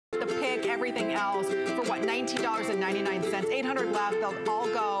everything else for what, $19.99. 800 left, they'll all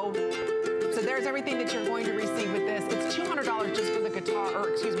go. So there's everything that you're going to receive with this. It's $200 just for the guitar, or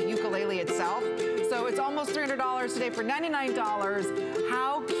excuse me, ukulele itself. So it's almost $300 today for $99.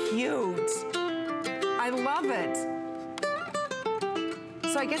 How cute. I love it.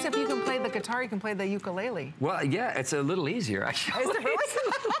 So I guess if you can play the guitar, you can play the ukulele. Well, yeah, it's a little easier, actually. Is it really?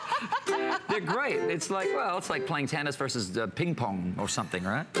 They're great. It's like, well, it's like playing tennis versus ping pong or something,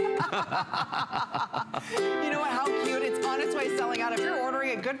 right? You know what, how cute. It's on its way selling out. If you're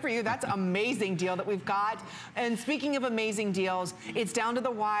ordering it, good for you. That's an amazing deal that we've got. And speaking of amazing deals, it's down to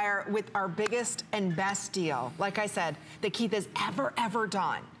the wire with our biggest and best deal, like I said, that Keith has ever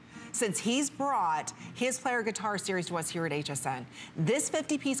done since he's brought his player guitar series to us here at HSN. This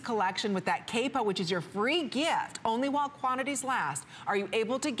 50-piece collection with that capo, which is your free gift, only while quantities last, are you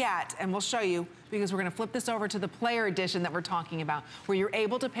able to get, and we'll show you, because we're gonna flip this over to the player edition that we're talking about, where you're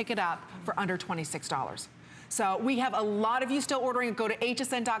able to pick it up for under $26. So we have a lot of you still ordering. Go to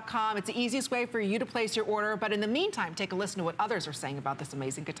hsn.com. It's the easiest way for you to place your order. But in the meantime, take a listen to what others are saying about this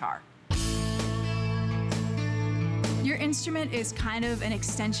amazing guitar. Your instrument is kind of an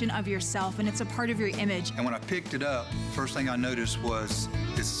extension of yourself, and it's a part of your image. And when I picked it up, first thing I noticed was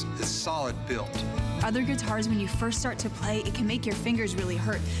it's solid built. Other guitars, when you first start to play, it can make your fingers really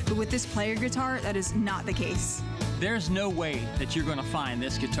hurt. But with this player guitar, that is not the case. There's no way that you're gonna find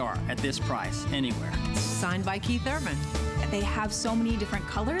this guitar at this price anywhere. Signed by Keith Urban. They have so many different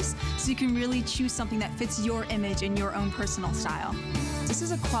colors, so you can really choose something that fits your image and your own personal style. This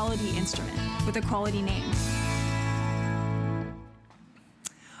is a quality instrument with a quality name.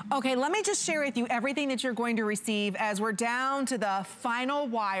 Okay, let me just share with you everything that you're going to receive as we're down to the final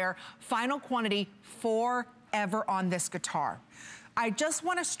wire, final quantity forever on this guitar. I just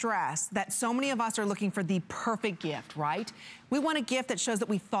want to stress that so many of us are looking for the perfect gift, right? We want a gift that shows that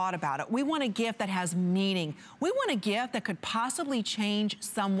we thought about it. We want a gift that has meaning. We want a gift that could possibly change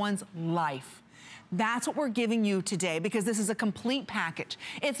someone's life. That's what we're giving you today, because this is a complete package.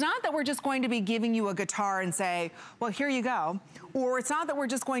 It's not that we're just going to be giving you a guitar and say, well, here you go. Or it's not that we're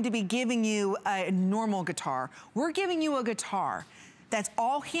just going to be giving you a normal guitar. We're giving you a guitar that's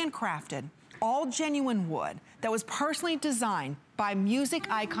all handcrafted, all genuine wood, that was personally designed by music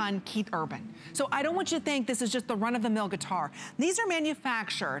icon Keith Urban. So I don't want you to think this is just the run-of-the-mill guitar. These are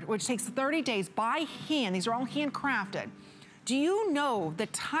manufactured, which takes 30 days by hand. These are all handcrafted. Do you know the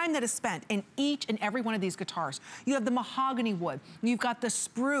time that is spent in each and every one of these guitars? You have the mahogany wood, you've got the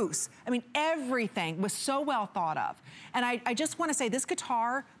spruce. I mean, everything was so well thought of. And I just wanna say this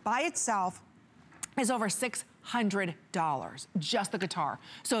guitar by itself is over $600, just the guitar.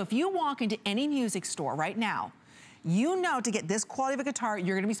 So if you walk into any music store right now, you know to get this quality of a guitar,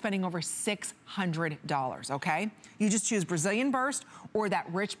 you're gonna be spending over $600, okay? You just choose Brazilian Burst or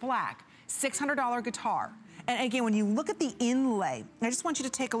that rich black, $600 guitar. And again, when you look at the inlay, I just want you to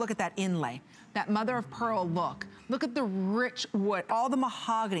take a look at that inlay, that mother of pearl look. Look at the rich wood, all the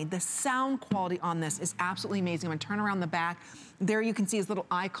mahogany, the sound quality on this is absolutely amazing. I'm gonna turn around the back. There you can see his little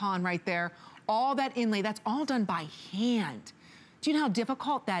icon right there. All that inlay, that's all done by hand. Do you know how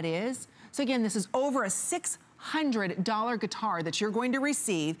difficult that is? So again, this is over a $600 guitar that you're going to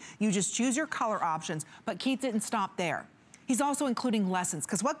receive. You just choose your color options, but Keith didn't stop there. He's also including lessons,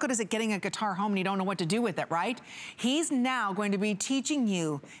 because what good is it getting a guitar home and you don't know what to do with it, right? He's now going to be teaching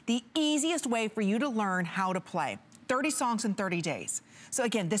you the easiest way for you to learn how to play. 30 songs in 30 days. So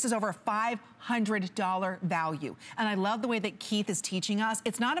again, this is over a $500 value. And I love the way that Keith is teaching us.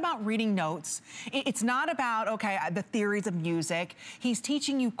 It's not about reading notes. It's not about, okay, the theories of music. He's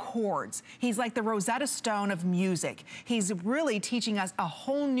teaching you chords. He's like the Rosetta Stone of music. He's really teaching us a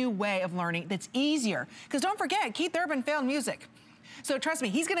whole new way of learning that's easier. Because don't forget, Keith Urban failed music. So trust me,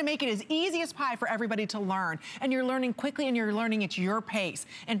 he's gonna make it as easy as pie for everybody to learn. And you're learning quickly and you're learning at your pace.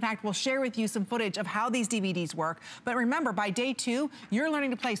 In fact, we'll share with you some footage of how these DVDs work. But remember, by day 2, you're learning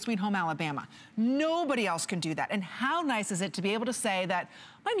to play Sweet Home Alabama. Nobody else can do that. And how nice is it to be able to say that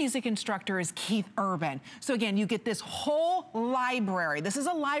my music instructor is Keith Urban. So again, you get this whole library. This is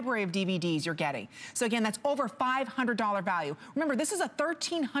a library of DVDs you're getting. So again, that's over $500 value. Remember, this is a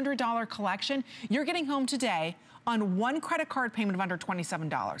 $1,300 collection. You're getting home today on one credit card payment of under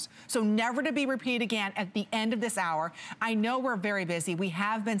 $27. So never to be repeated again at the end of this hour. I know we're very busy. We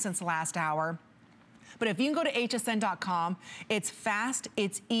have been since the last hour. But if you can go to hsn.com, it's fast,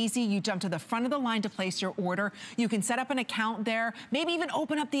 it's easy. You jump to the front of the line to place your order. You can set up an account there, maybe even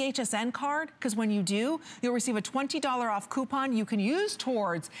open up the HSN card, because when you do, you'll receive a $20 off coupon you can use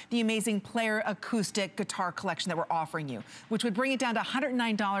towards the amazing Player acoustic guitar collection that we're offering you, which would bring it down to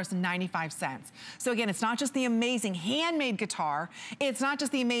 $109.95. So again, it's not just the amazing handmade guitar, it's not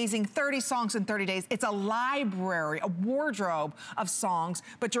just the amazing 30 songs in 30 days, it's a library, a wardrobe of songs,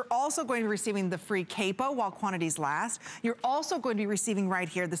 but you're also going to be receiving the free capo while quantities last. You're also going to be receiving right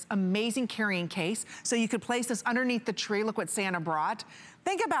here this amazing carrying case, so you could place this underneath the tree. Look what Santa brought.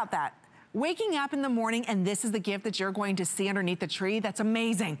 Think about that. Waking up in the morning and this is the gift that you're going to see underneath the tree, that's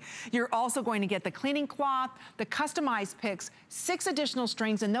amazing. You're also going to get the cleaning cloth, the customized picks, 6 additional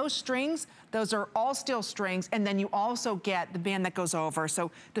strings, and those strings, those are all steel strings, and then you also get the band that goes over,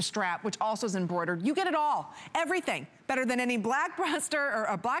 so the strap, which also is embroidered. You get it all, everything. Better than any Blackbuster or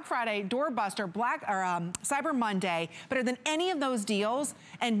a Black Friday, Doorbuster, Cyber Monday, better than any of those deals,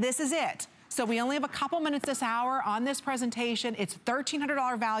 and this is it. So we only have a couple minutes this hour on this presentation. It's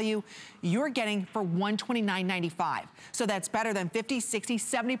 $1,300 value you're getting for $129.95. So that's better than 50, 60,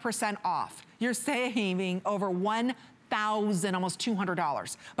 70% off. You're saving over almost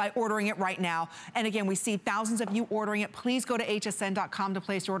 $200 by ordering it right now. And again, we see thousands of you ordering it. Please go to hsn.com to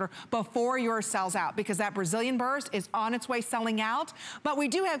place your order before yours sells out, because that Brazilian burst is on its way selling out. But we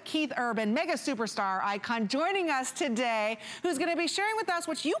do have Keith Urban, mega superstar icon, joining us today, who's gonna be sharing with us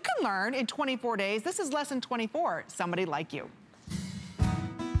what you can learn in 24 days. This is lesson 24, somebody like you.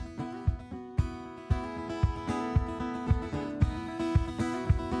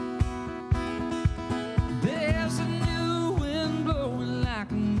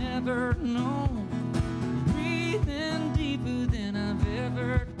 Never known, breathing deeper than I've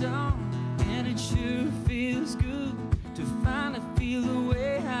ever done, and it sure feels good to finally feel the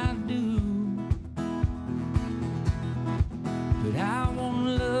way I do. But I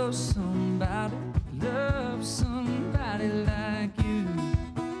wanna love somebody like you,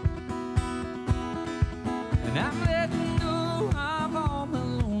 and I'm letting go of all my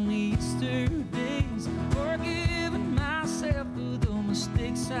lonely yesterdays, forgiving myself for the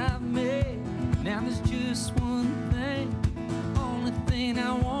mistakes I've made. Now there's just one thing, only thing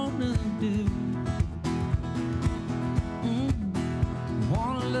I wanna do.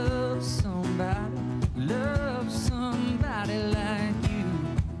 Wanna love somebody like you.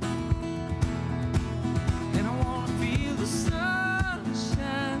 And I wanna feel the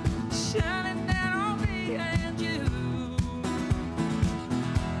sunshine shining down on me and you.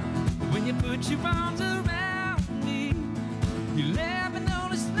 When you put your arms around me, you let me know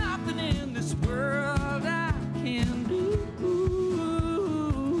there's nothing in this world I can do.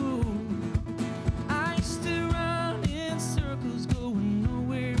 I used to run in circles, going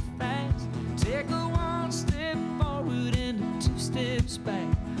nowhere fast. Take a one step forward and 2 steps back.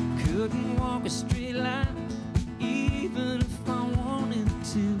 Couldn't walk a straight line, even if I wanted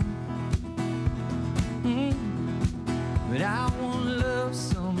to. But I wanna love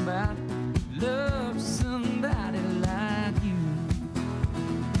somebody like you.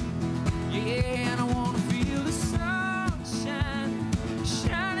 Yeah, and I wanna feel the sunshine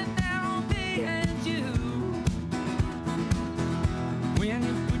shining down on me and you. When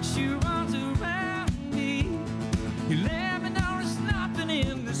you put your arms around me, you let me know there's nothing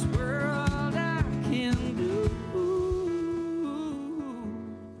in this world I can do.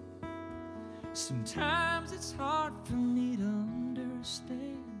 Sometimes it's hard for me to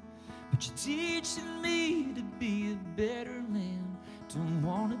understand, but you're teaching me to be a better man. Don't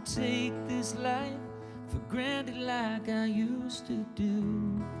wanna take this life for granted like I used to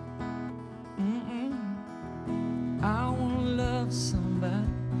do. I wanna love somebody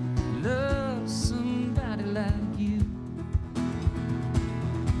like you.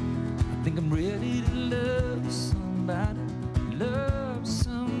 I think I'm ready to love somebody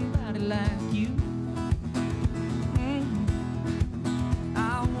like you.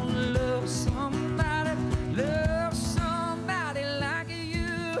 I wanna love somebody like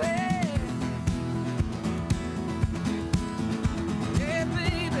you. Hey, hey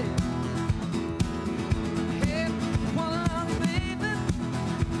baby, hey, wanna love you, baby.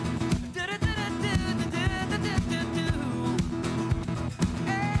 Do-do-do-do-do-do-do-do-do.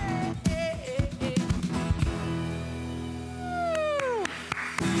 Hey, hey, hey, hey.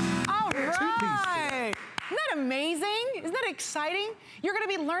 All right. Isn't that amazing? Isn't that exciting? You're gonna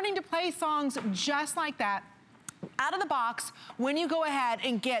be learning to play songs just like that out of the box when you go ahead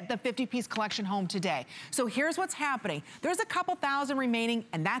and get the 50-piece collection home today. So here's what's happening. There's a couple thousand remaining,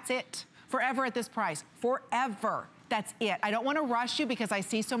 and that's it. Forever at this price. Forever. That's it. I don't want to rush you because I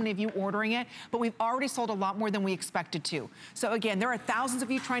see so many of you ordering it, but we've already sold a lot more than we expected to. So again, there are thousands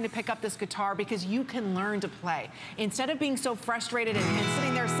of you trying to pick up this guitar because you can learn to play. Instead of being so frustrated and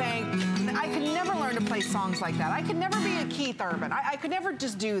sitting there saying, I could never learn to play songs like that. I could never be a Keith Urban. I could never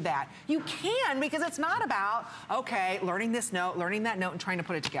just do that. You can, because it's not about, okay, learning this note, learning that note, and trying to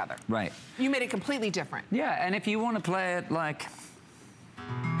put it together. Right. You made it completely different. Yeah, and if you want to play it like,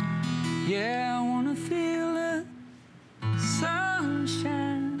 yeah, I want to feel the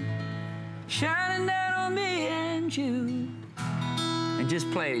sunshine shining down on me and you. And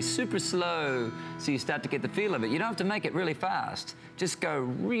just play super slow so you start to get the feel of it. You don't have to make it really fast. Just go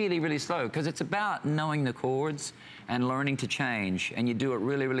really, really slow, because it's about knowing the chords and learning to change, and you do it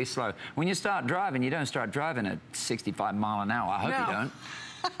really, really slow. When you start driving, you don't start driving at 65 miles an hour. I hope you don't.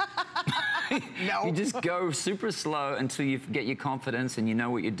 No. You just go super slow until you get your confidence and you know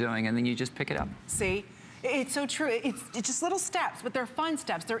what you're doing, and then you just pick it up. See? It's so true. It's just little steps, but they're fun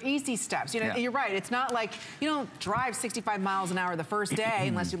steps. They're easy steps. You know, Yeah. You're right. It's not like you don't drive 65 miles an hour the first day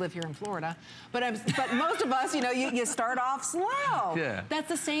unless you live here in Florida. But most of us, you know, you start off slow. Yeah. That's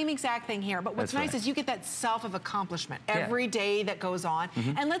the same exact thing here. But what's That's nice right. is you get that self of accomplishment Yeah. every day that goes on.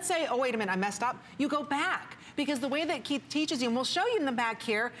 And let's say, oh, wait a minute, I messed up. You go back. Because the way that Keith teaches you, and we'll show you in the back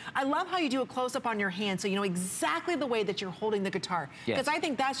here, I love how you do a close-up on your hand so you know exactly the way that you're holding the guitar. Yes. Because I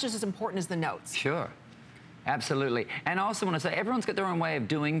think that's just as important as the notes. Sure. Absolutely. And I also want to say, everyone's got their own way of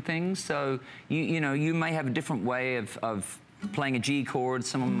doing things. So, you know, you may have a different way of playing a G chord.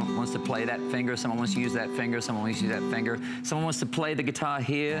 Someone wants to play that finger. Someone wants to use that finger. Someone wants to use that finger. Someone wants to play the guitar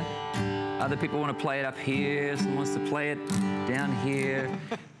here. Other people want to play it up here. Someone wants to play it down here.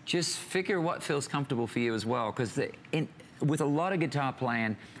 Just figure what feels comfortable for you as well. Because with a lot of guitar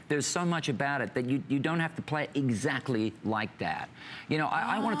playing, there's so much about it that you don't have to play it exactly like that. You know,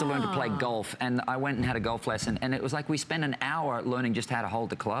 I wanted to learn to play golf, and I went and had a golf lesson, and it was like we spent an hour learning just how to hold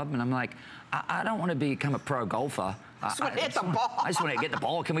the club, and I'm like, I don't want to become a pro golfer. I just want to hit the ball. I just want to get the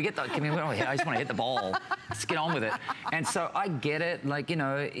ball. Can we get the, I just want to hit the ball. Let's get on with it. And so I get it, like, you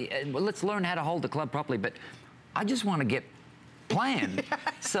know, let's learn how to hold the club properly, but I just want to get playing.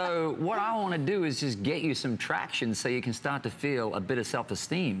 So what I want to do is just get you some traction so you can start to feel a bit of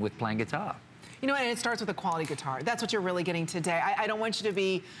self-esteem with playing guitar. You know, and it starts with a quality guitar. That's what you're really getting today. I don't want you to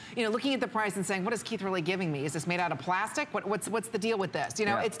be, you know, looking at the price and saying, what is Keith really giving me? Is this made out of plastic? What's the deal with this? You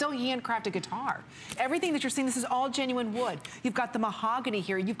know, Yeah. It's still handcrafted guitar. Everything that you're seeing, this is all genuine wood. You've got the mahogany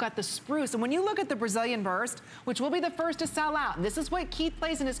here. You've got the spruce. And when you look at the Brazilian Burst, which will be the first to sell out, and this is what Keith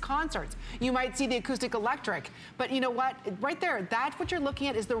plays in his concerts. You might see the acoustic electric, but you know what? Right there, that's what you're looking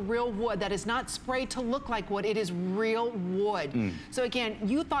at is the real wood that is not sprayed to look like wood. It is real wood. So again,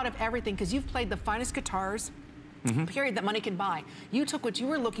 you thought of everything because you've played the finest guitars, period, that money can buy. You took what you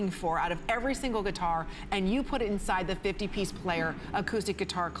were looking for out of every single guitar and you put it inside the 50-piece player acoustic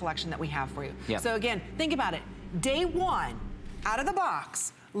guitar collection that we have for you. Yep. So again, think about it. Day one, out of the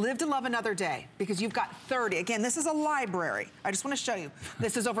box, Live to Love Another Day, because you've got 30. Again, this is a library. I just want to show you.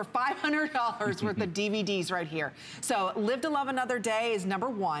 This is over $500 worth of DVDs right here. So Live to Love Another Day is number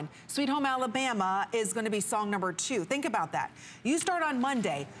 1. Sweet Home Alabama is going to be song number 2. Think about that. You start on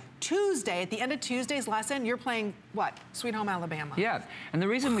Monday. Tuesday, at the end of Tuesday's lesson, you're playing what? Sweet Home Alabama. Yeah, and the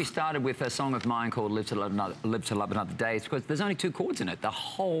reason we started with a song of mine called Live to Love Another Day is because there's only 2 chords in it. The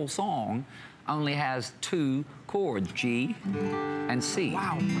whole song only has 2 chords, G and C.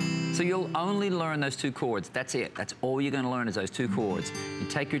 Wow. So you'll only learn those 2 chords. That's it. That's all you're going to learn is those 2 chords. You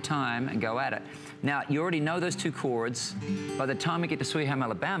take your time and go at it. Now, you already know those 2 chords. By the time we get to Sweet Home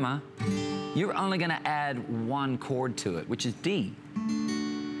Alabama, you're only going to add 1 chord to it, which is D.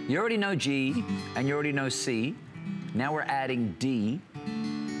 You already know G, and you already know C. Now we're adding D,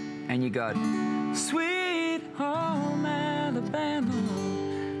 and you got Sweet Home Alabama.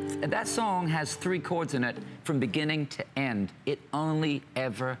 That song has 3 chords in it from beginning to end. It only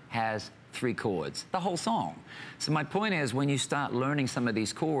ever has 3 chords, the whole song. So my point is, when you start learning some of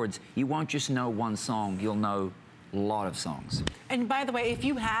these chords, you won't just know one song, you'll know a lot of songs. And by the way, if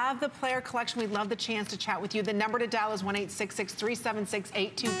you have the player collection, we'd love the chance to chat with you. The number to dial is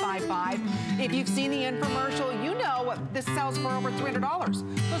 1-866-376-8255. If you've seen the infomercial, you know what this sells for over $300.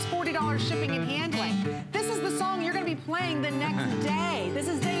 Plus $40 shipping and handling. This is the song you're going to be playing the next day. This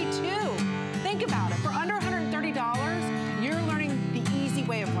is day 2. Think about it. For under $130, you're learning the easy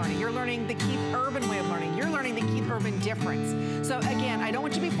way of learning. You're learning the Keith Urban way of learning. You're learning the Keith Urban difference. So again, I don't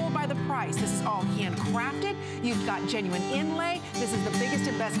want you to be fooled by the price. This is all handcrafted. You've got genuine inlay. This is the biggest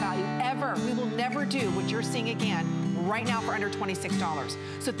and best value ever. We will never do what you're seeing again right now for under $26.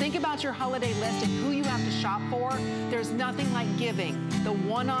 So think about your holiday list and who you have to shop for. There's nothing like giving the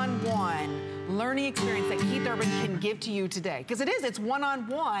one-on-one learning experience that Keith Urban can give to you today. Because it's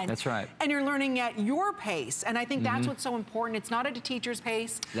one-on-one. That's right. And you're learning at your pace. And I think that's what's so important. It's not at a teacher's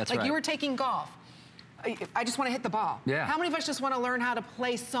pace. That's like right. you were taking golf. I just want to hit the ball. Yeah. How many of us just want to learn how to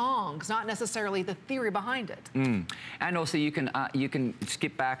play songs, not necessarily the theory behind it? And also you can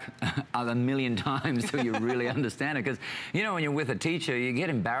skip back a million times till you really understand it. Because, you know, when you're with a teacher, you get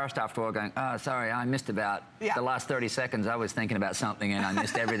embarrassed after all going, oh, sorry, I missed about the last 30 seconds. I was thinking about something and I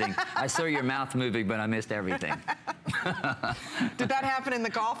missed everything. I saw your mouth moving, but I missed everything. Did that happen in the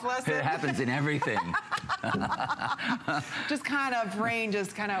golf lesson? It happens in everything. Just kind of, brain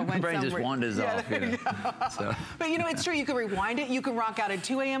just kind of went brain somewhere. just wanders off. You know. So. But you know, it's true, you can rewind it. You can rock out at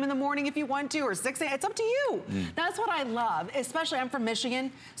 2 a.m. in the morning if you want to, or 6 a.m. It's up to you. That's what I love, especially I'm from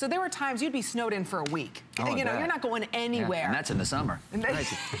Michigan. So there were times you'd be snowed in for a week. Oh, you know, you're not going anywhere. Yeah, and that's in the summer.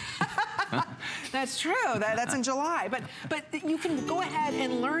 That's true. That's in July. But you can go ahead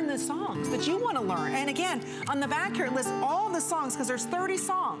and learn the songs that you want to learn. And again, on the back here, it lists all the songs because there's 30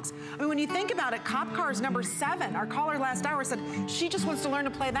 songs. I mean, when you think about it, Cop Car's number 7. Our caller last hour said she just wants to learn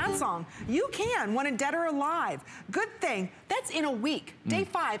to play that song. You can. Wanted Dead or Alive. Good Thing. That's in a week. Day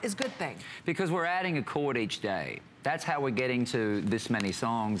 5 is Good Thing. Because we're adding a chord each day. That's how we're getting to this many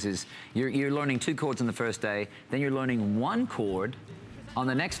songs. Is you're learning 2 chords on the first day, then you're learning 1 chord on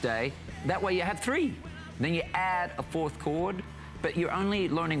the next day. That way you have 3. Then you add a 4th chord, but you're only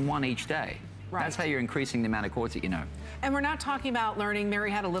learning 1 each day. Right. That's how you're increasing the amount of chords that you know. And we're not talking about learning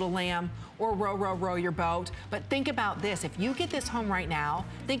Mary Had a Little Lamb or Row, Row, Row Your Boat, but think about this. If you get this home right now,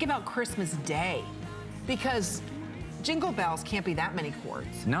 think about Christmas Day, because Jingle Bells can't be that many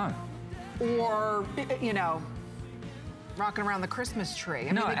chords. No. Or, you know, Rocking Around the Christmas Tree.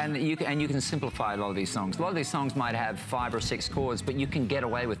 I mean, and you can simplify a lot of these songs. A lot of these songs might have 5 or 6 chords, but you can get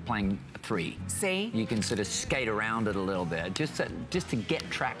away with playing 3. See? You can sort of skate around it a little bit, just to get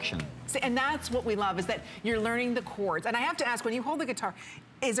traction. See, and that's what we love, is that you're learning the chords. And I have to ask, when you hold the guitar,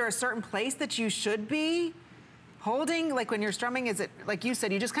 is there a certain place that you should be holding? Like when you're strumming, is it, like you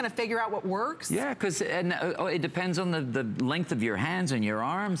said, you just kind of figure out what works? Yeah, because it depends on the length of your hands and your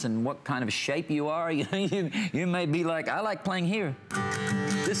arms and what kind of shape you are. You know, you may be like, I like playing here.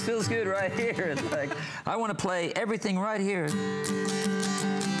 This feels good right here. It's like, I want to play everything right here,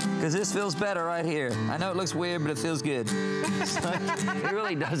 because this feels better right here. I know it looks weird, but it feels good. So it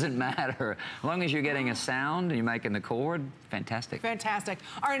really doesn't matter. As long as you're getting a sound and you're making the chord, fantastic. Fantastic.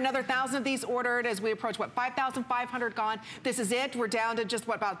 All right, another 1,000 of these ordered as we approach, what, 5,500 gone. This is it. We're down to just,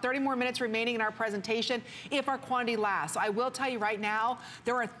 what, about 30 more minutes remaining in our presentation if our quantity lasts. So I will tell you right now,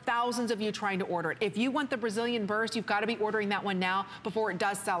 there are thousands of you trying to order it. If you want the Brazilian burst, you've got to be ordering that one now before it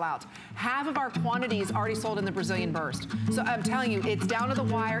does sell out. Half of our quantity is already sold in the Brazilian burst. So I'm telling you, it's down to the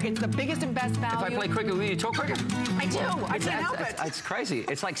wire. It's the biggest and best value. If I play quicker, will you talk quicker? I do. I can't help it. It's crazy.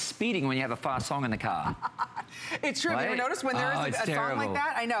 It's like speeding when you have a fast song in the car. It's true. Right? Have you ever noticed when there is a song like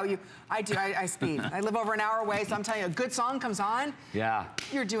that? I know. I do. I speed. I live over an hour away, so I'm telling you, a good song comes on. Yeah.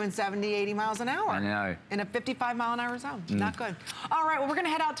 You're doing 70, 80 miles an hour. I know. In a 55-mile-an-hour zone. Not good. All right, well, we're going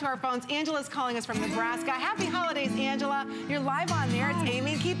to head out to our phones. Angela's calling us from Nebraska. Happy holidays, Angela. You're live on there. It's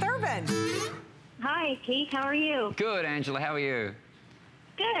Amy and Keith Urban. Hi, Keith. How are you? Good, Angela. How are you?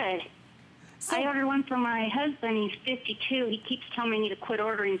 Good. So, I ordered one for my husband. He's 52. He keeps telling me to quit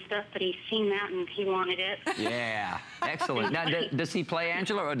ordering stuff, but he's seen that and he wanted it. Yeah, excellent. Now, does he play,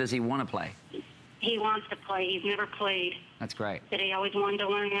 Angela, or does he want to play? He wants to play. He's never played. That's great. But he always wanted to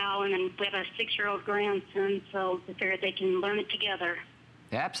learn how, and then we have a 6-year-old grandson, so we figured they can learn it together.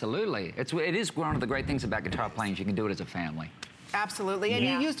 Yeah, absolutely. It is one of the great things about guitar playing is you can do it as a family. Absolutely. And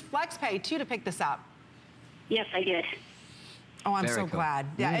you used FlexPay, too, to pick this up. Yes, I did. Oh, I'm so glad.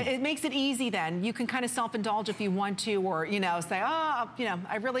 Yeah, it makes it easy then. You can kind of self-indulge if you want to, or, you know, say, oh, you know,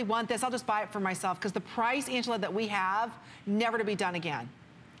 I really want this. I'll just buy it for myself. Because the price, Angela, that we have, never to be done again.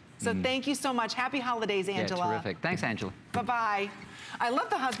 So thank you so much. Happy holidays, Angela. Yeah, terrific. Thanks, Angela. Bye-bye. I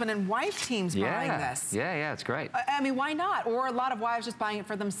love the husband and wife teams buying this. Yeah, it's great. I mean, why not? Or a lot of wives just buying it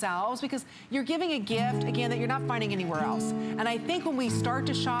for themselves, because you're giving a gift, again, that you're not finding anywhere else. And I think when we start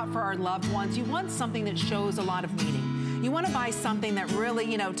to shop for our loved ones, you want something that shows a lot of meaning. You want to buy something that really,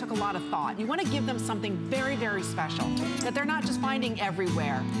 you know, took a lot of thought. You want to give them something very, very special that they're not just finding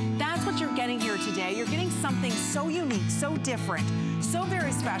everywhere. That's what you're getting here today. You're getting something so unique, so different, so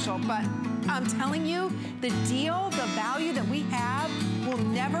very special. But I'm telling you, the deal, the value that we have will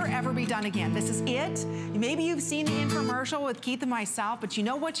never, ever be done again. This is it. Maybe you've seen the infomercial with Keith and myself, but you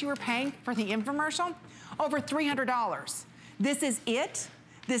know what you were paying for the infomercial? Over $300. This is it.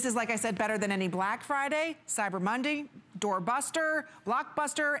 This is, like I said, better than any Black Friday, Cyber Monday, Doorbuster,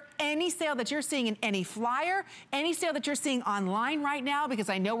 Blockbuster, any sale that you're seeing in any flyer, any sale that you're seeing online right now, because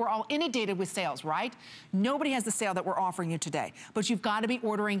I know we're all inundated with sales, right? Nobody has the sale that we're offering you today, but you've got to be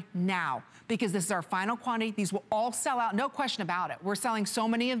ordering now because this is our final quantity. These will all sell out, no question about it. We're selling so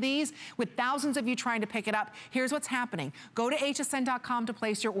many of these with thousands of you trying to pick it up. Here's what's happening. Go to hsn.com to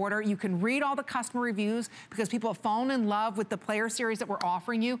place your order. You can read all the customer reviews because people have fallen in love with the player series that we're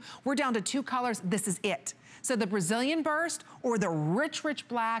offering you. We're down to 2 colors. This is it. So the Brazilian burst or the rich, rich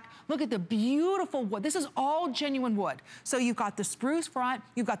black. Look at the beautiful wood. This is all genuine wood. So you've got the spruce front,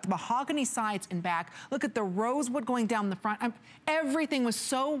 you've got the mahogany sides and back. Look at the rosewood going down the front. Everything was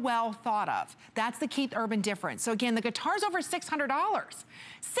so well thought of. That's the Keith Urban difference. So again, the guitar's over $600.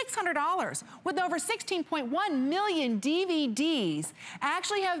 $600 with over 16.1 million DVDs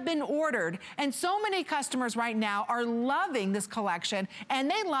actually have been ordered. And so many customers right now are loving this collection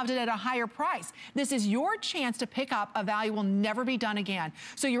and they loved it at a higher price. This is your chance to pick up a value will never be done again.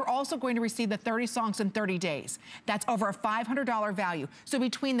 So you're also going to receive the 30 songs in 30 days. That's over a $500 value. So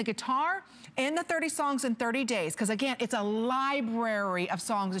between the guitar and the 30 songs in 30 days, because again, it's a library of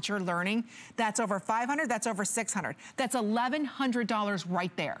songs that you're learning, that's over $500, that's over $600. That's $1,100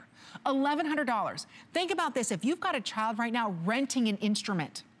 right there. $1,100. Think about this. If you've got a child right now renting an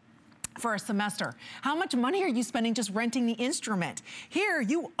instrument for a semester, how much money are you spending just renting the instrument? Here,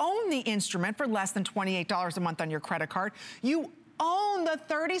 you own the instrument for less than $28 a month on your credit card. You own the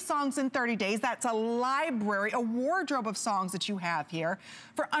 30 songs in 30 days. That's a library, a wardrobe of songs that you have here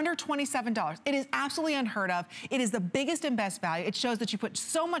for under $27. It is absolutely unheard of. It is the biggest and best value. It shows that you put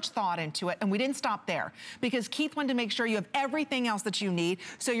so much thought into it, and we didn't stop there because Keith wanted to make sure you have everything else that you need.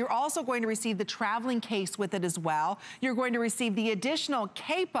 So you're also going to receive the traveling case with it as well. You're going to receive the additional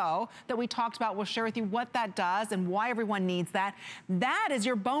capo that we talked about. We'll share with you what that does and why everyone needs that. That is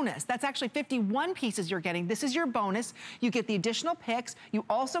your bonus. That's actually 51 pieces you're getting. This is your bonus. You get the additional picks. You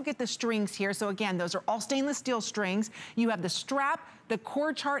also get the strings here. So again, those are all stainless steel strings. You have the strap, the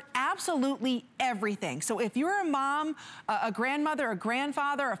cord chart, absolutely everything. So if you're a mom, a grandmother, a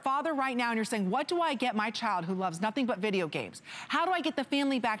grandfather, a father right now, and you're saying, what do I get my child who loves nothing but video games? How do I get the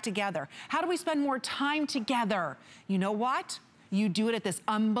family back together? How do we spend more time together? You know what? You do it at this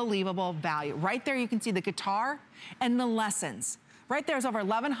unbelievable value. Right there, you can see the guitar and the lessons. Right there is over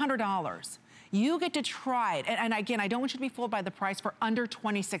 $1,100. You get to try it. And again, I don't want you to be fooled by the price for under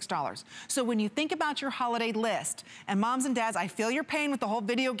 $26. So when you think about your holiday list, and moms and dads, I feel your pain with the whole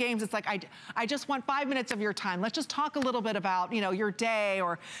video games. It's like, I just want 5 minutes of your time. Let's just talk a little bit about, you know, your day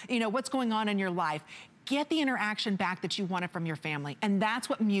or, you know, what's going on in your life. Get the interaction back that you wanted from your family. And that's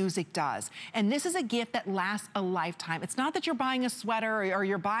what music does. And this is a gift that lasts a lifetime. It's not that you're buying a sweater or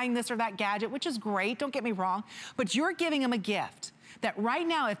you're buying this or that gadget, which is great, don't get me wrong, but you're giving them a gift that right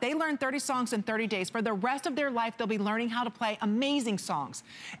now, if they learn 30 songs in 30 days, for the rest of their life, they'll be learning how to play amazing songs.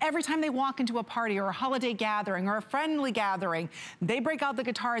 Every time they walk into a party or a holiday gathering or a friendly gathering, they break out the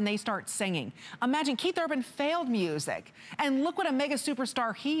guitar and they start singing. Imagine Keith Urban failed music, and look what a mega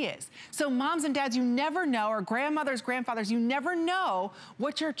superstar he is. So moms and dads, you never know, or grandmothers, grandfathers, you never know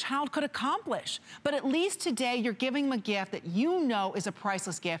what your child could accomplish. But at least today, you're giving them a gift that you know is a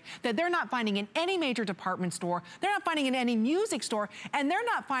priceless gift, that they're not finding in any major department store, they're not finding in any music store, and they're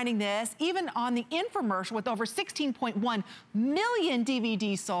not finding this even on the infomercial with over 16.1 million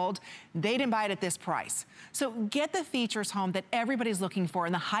DVDs sold. They didn't buy it at this price. So get the features home that everybody's looking for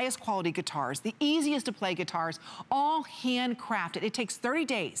in the highest quality guitars, the easiest to play guitars, all handcrafted. It takes 30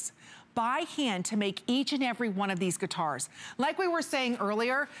 days by hand to make each and every one of these guitars. Like we were saying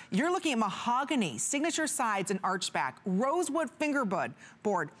earlier, you're looking at mahogany, signature sides and archback, rosewood fingerboard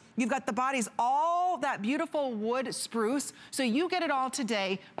board. You've got the bodies, all that beautiful wood spruce. So you get it all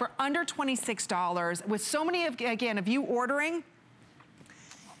today for under $26 with so many, again, of you ordering.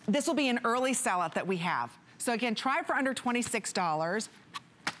 This will be an early sellout that we have. So again, try for under $26.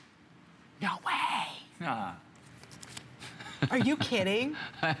 No way. Ah. Are you kidding?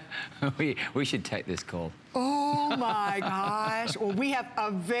 we should take this call. Oh my gosh. Well, we have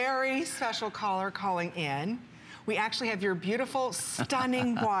a very special caller calling in. We actually have your beautiful,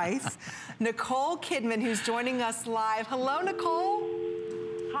 stunning wife, Nicole Kidman, who's joining us live. Hello, Nicole.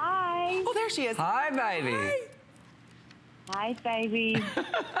 Hi. Oh, there she is. Hi, baby. Hi. Hi, baby.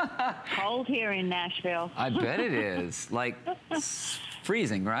 Cold here in Nashville. I bet it is. Like,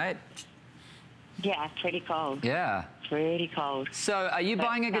 freezing, right? Yeah, pretty cold. Yeah. Pretty cold. So, are you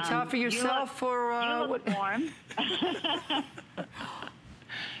buying a guitar for yourself or you look warm.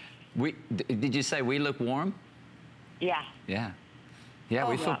 Did you say we look warm? Yeah. Yeah. Yeah,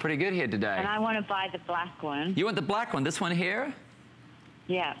 we feel pretty good here today. And I want to buy the black one. You want the black one? This one here?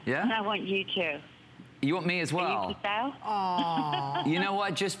 Yeah. Yeah? And I want you too. You want me as well? Are you for sale? Aw. You know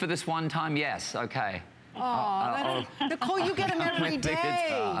what? Just for this one time, yes. Okay. Aw, Nicole, you get them every With the day.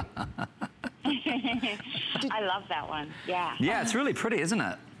 guitar. I love that one. Yeah. Yeah, it's really pretty, isn't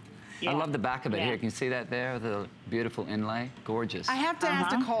it? Yeah. I love the back of it. Yeah. Here, can you see that there? The beautiful inlay. Gorgeous. I have to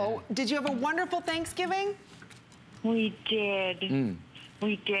ask Nicole, did you have a wonderful Thanksgiving? We did.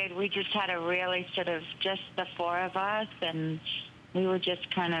 We did. We just had a really sort of just the four of us, and we were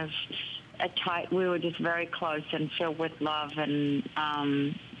just kind of we were just very close and filled with love, and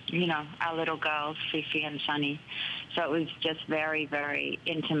you know, our little girls, Fifi and Sunny. So it was just very, very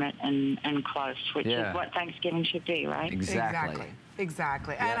intimate and close, which is what Thanksgiving should be, right? Exactly.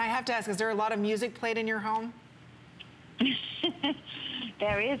 Exactly. Yep. And I have to ask, is there a lot of music played in your home?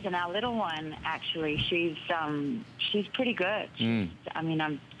 There is, and our little one, actually, she's pretty good. I mean,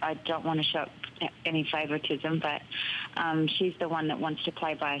 I don't want to show any favoritism, but she's the one that wants to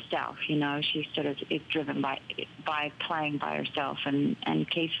play by herself. You know, she sort of is driven by playing by herself, and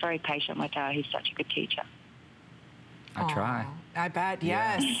Keith's very patient with her. He's such a good teacher. I try. I bet,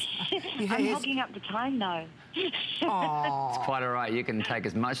 yes. I'm hogging up the time, though. Aww. It's quite all right. You can take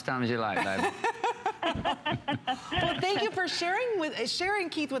as much time as you like, baby. Well, thank you for sharing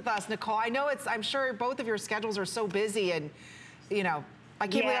Keith with us, Nicole. I know I'm sure both of your schedules are so busy, and you know, I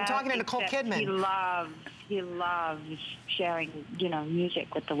can't believe I'm talking to Nicole Kidman. He loves sharing, you know,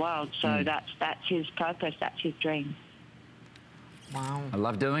 music with the world. So that's his purpose. That's his dream. Wow. I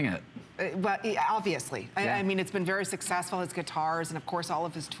love doing it. Well, obviously. Yeah. I mean, it's been very successful, his guitars, and of course, all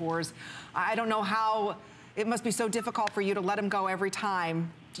of his tours. I don't know how it must be so difficult for you to let him go every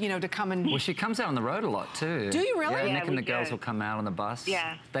time, you know, to come and... Well, she comes out on the road a lot, too. Do you really? Yeah, Yeah, Nick and we the girls do. will come out on the bus.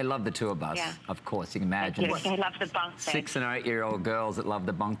 Yeah. They love the tour bus, Yeah. of course. You can imagine. They love the bunk bed. 6 and 8 year old girls that love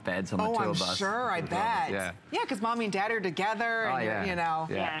the bunk beds on the tour I'm bus. sure, I bet. Yeah. Yeah, because mommy and dad are together, and yeah. you know.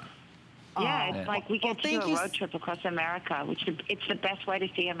 Yeah. Yeah, it's like we get to do thank a you road trip across America, which it's the best way to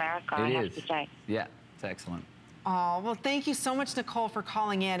see America, I have to say. Yeah, it's excellent. Oh, well, thank you so much, Nicole, for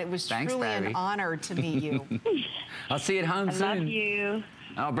calling in. It was Thanks, truly Barry. an honor to meet you. I'll see you at home I soon. love you.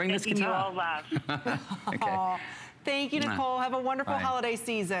 I'll bring this Sending you guitar. all love. Okay. Aw, thank you, Nicole. Have a wonderful Bye. holiday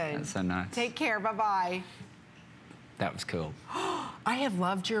season. That's so nice. Take care. Bye-bye. That was cool. I have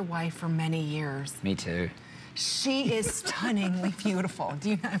loved your wife for many years. Me too. She is stunningly beautiful. Do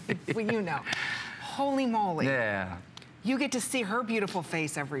you know? Well, you know. Holy moly. Yeah, You get to see her beautiful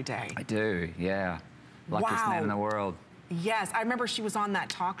face every day. I do. Yeah. Luckiest man in the world. Yes, I remember she was on that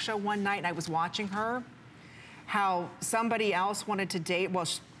talk show one night and I was watching her, how somebody else wanted to date, well,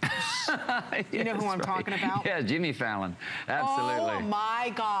 you know who I'm talking about? Yeah, Jimmy Fallon. Absolutely. Oh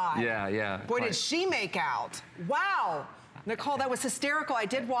my God. Yeah, yeah. Boy, quite. did she make out. Wow. Nicole, that was hysterical. I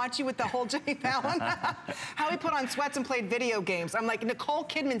did watch you with the whole Jimmy Fallon. How he put on sweats and played video games. I'm like, Nicole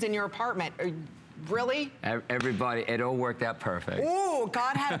Kidman's in your apartment. Really? Everybody, it all worked out perfect. Ooh,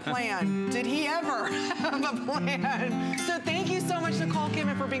 God had a plan. Did he ever have a plan? So thank you so much, Nicole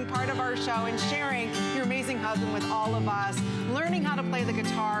Kidman, for being part of our show and sharing your amazing husband with all of us, learning how to play the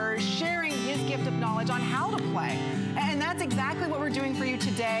guitar, sharing his gift of knowledge on how to play. And that's exactly what we're doing for you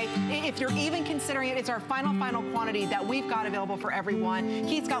today. If you're even considering it, it's our final quantity that we've got available for everyone.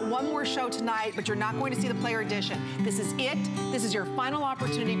 Keith's got one more show tonight, but you're not going to see the player edition. This is it. This is your final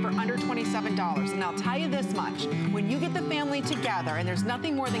opportunity for under $27. And I'll tell you this much, when you get the family together, and there's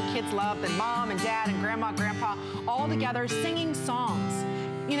nothing more than kids love than mom and dad and grandma, grandpa, all together singing songs.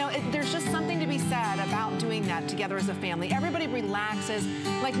 You know, there's just something to be said about doing that together as a family. Everybody relaxes.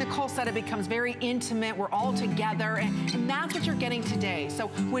 Like Nicole said, it becomes very intimate. We're all together, and that's what you're getting today. So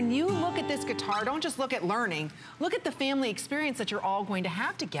when you look at this guitar, don't just look at learning. Look at the family experience that you're all going to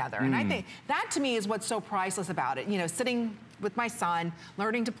have together. And I think that, to me, is what's so priceless about it. You know, sitting with my son,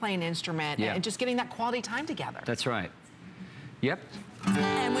 learning to play an instrument, and just getting that quality time together. That's right. Yep.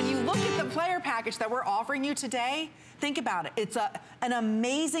 And when you look at the player package that we're offering you today, think about it. It's an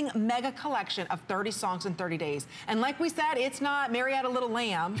amazing mega collection of 30 songs in 30 days. And like we said, it's not Mary Had a Little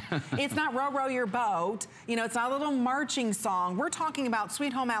Lamb. It's not Row Row Your Boat. You know, it's not a little marching song. We're talking about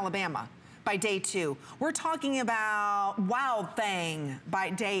Sweet Home Alabama by day 2. We're talking about Wild Thing by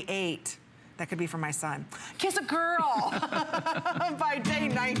day 8. That could be for my son. Kiss a Girl by day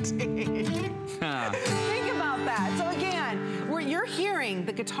 19. Think about that. So again, you're hearing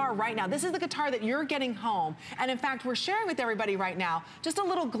the guitar right now. This is the guitar that you're getting home. And in fact, we're sharing with everybody right now just a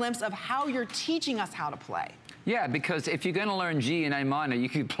little glimpse of how you're teaching us how to play. Yeah, because if you're going to learn G in A minor, you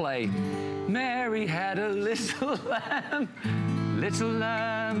could play Mary Had a Little Lamb, Little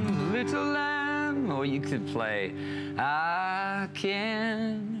Lamb, Little Lamb. Or you could play I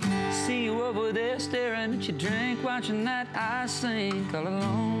can see you over there staring at your drink, watching that I sink all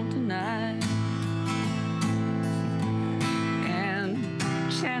alone tonight.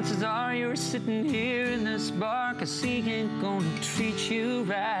 chances are you're sitting here in this bar 'cause he ain't gonna treat you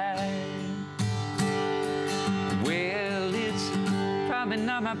right. Well, it's probably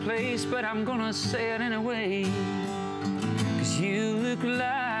not my place, but I'm gonna say it anyway. 'Cause you look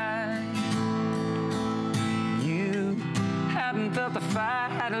like you haven't felt the fire,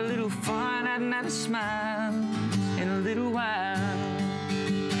 had a little fun, hadn't had a smile in a little while,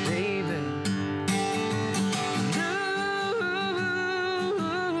 baby.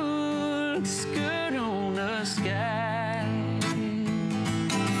 Looks good on the sky,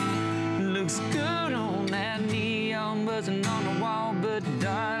 looks good on that neon buzzing on the wall, but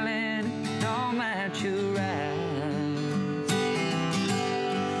darling, it don't match your eyes.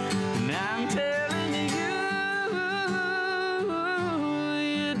 And I'm telling you,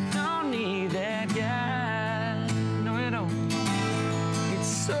 you don't need that guy. No, you don't. It's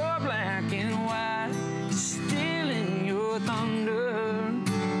so black and white, stealing your thunder.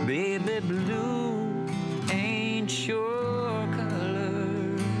 Baby blue ain't your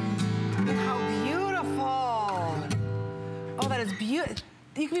color. How beautiful. Oh, that is beautiful.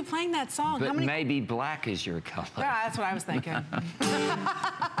 You could be playing that song. But How many? maybe black is your color. Yeah, that's what I was thinking.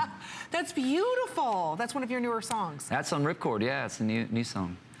 That's beautiful. That's one of your newer songs. That's on Ripcord, yeah, it's a new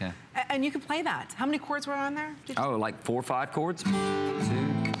song, yeah. And you can play that. How many chords were on there? Oh, like 4 or 5 chords? 2,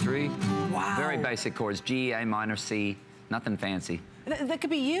 3. Wow. Very basic chords, G, A minor, C, nothing fancy. That could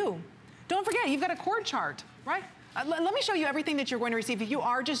be you. Don't forget, you've got a chord chart, right? Let me show you everything that you're going to receive if you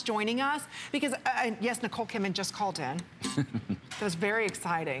are just joining us, because yes, Nicole Kidman just called in. That was very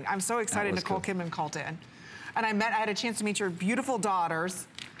exciting. I'm so excited Nicole Kidman called in. And I had a chance to meet your beautiful daughters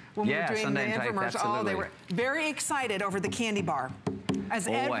when we were doing Sunday the and Tape, infomercial. absolutely. Oh, they were very excited over the candy bar. As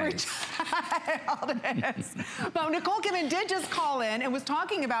every Always. child is. But Nicole Kidman did just call in and was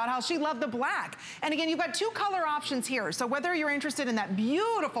talking about how she loved the black. And again, you've got 2 color options here. So whether you're interested in that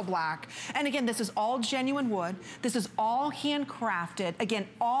beautiful black, and again, this is all genuine wood. This is all handcrafted. Again,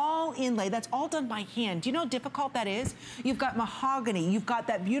 all inlay. That's all done by hand. Do you know how difficult that is? You've got mahogany. You've got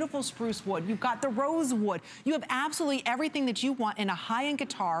that beautiful spruce wood. You've got the rosewood. You have absolutely everything that you want in a high-end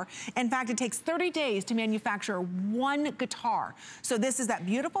guitar. In fact, it takes 30 days to manufacture 1 guitar. So this is that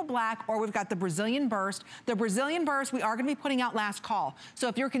beautiful black, or we've got the Brazilian Burst. The Brazilian Burst, we are gonna be putting out last call. So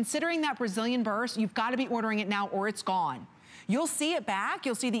if you're considering that Brazilian Burst, you've gotta be ordering it now or it's gone. You'll see it back.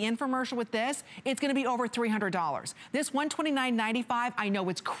 You'll see the infomercial with this. It's gonna be over $300. This $129.95, I know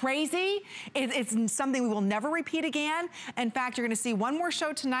it's crazy. It's something we will never repeat again. In fact, you're gonna see one more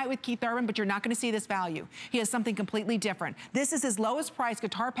show tonight with Keith Urban, but you're not gonna see this value. He has something completely different. This is his lowest price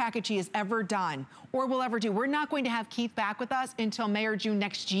guitar package he has ever done or will ever do. We're not going to have Keith back with us until May or June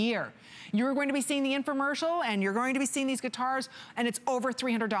next year. You're going to be seeing the infomercial and you're going to be seeing these guitars, and it's over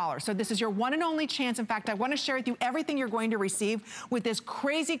 $300. So this is your one and only chance. In fact, I wanna share with you everything you're going to receive with this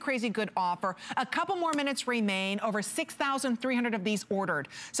crazy, crazy good offer. A couple more minutes remain, over 6,300 of these ordered.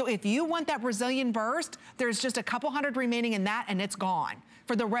 So if you want that Brazilian Burst, there's just a couple hundred remaining in that, and it's gone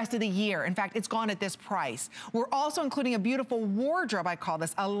for the rest of the year. In fact, it's gone at this price. We're also including a beautiful wardrobe, I call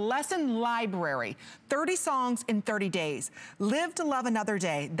this, a lesson library. 30 songs in 30 days. Live to Love Another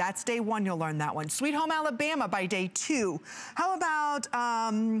Day. That's day 1, you'll learn that one. Sweet Home Alabama by day 2. How about,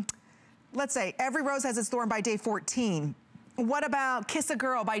 let's say, Every Rose Has Its Thorn by day 14. What about Kiss a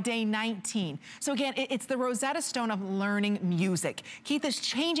Girl by day 19? So again, it's the Rosetta Stone of learning music. Keith is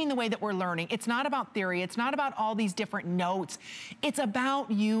changing the way that we're learning. It's not about theory. It's not about all these different notes. It's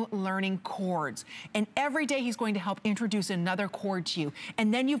about you learning chords. And every day he's going to help introduce another chord to you.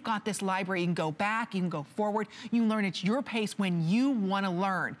 And then you've got this library. You can go back, you can go forward. You learn at your pace when you want to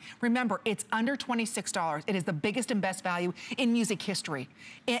learn. Remember, it's under $26. It is the biggest and best value in music history.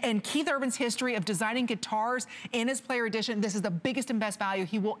 And Keith Urban's history of designing guitars in his Player Edition, this is the biggest and best value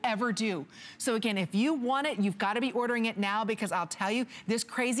he will ever do. So again, if you want it, you've got to be ordering it now, because I'll tell you, this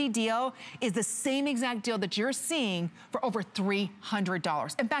crazy deal is the same exact deal that you're seeing for over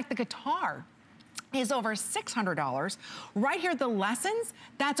 $300. In fact, the guitar is over $600. Right here, the lessons,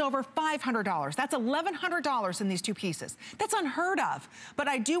 that's over $500. That's $1,100 in these 2 pieces. That's unheard of. But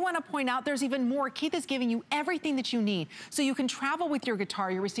I do want to point out there's even more. Keith is giving you everything that you need. So you can travel with your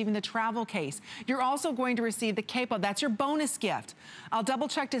guitar. You're receiving the travel case. You're also going to receive the capo. That's your bonus gift. I'll double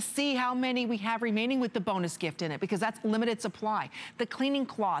check to see how many we have remaining with the bonus gift in it, because that's limited supply. The cleaning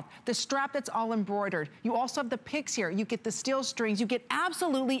cloth, the strap that's all embroidered. You also have the picks here. You get the steel strings. You get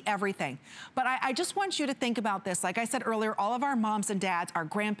absolutely everything. But I just want you to think about this. Like I said earlier, all of our moms and dads, our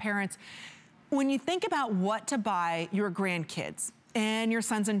grandparents, when you think about what to buy your grandkids and your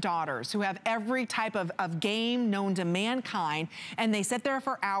sons and daughters who have every type of game known to mankind, and they sit there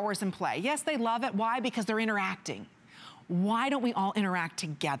for hours and play. Yes, they love it. Why? Because they're interacting. why don't we all interact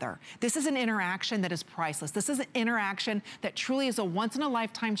together? This is an interaction that is priceless. This is an interaction that truly is a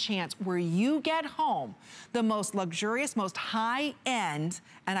once-in-a-lifetime chance where you get home the most luxurious, most high-end,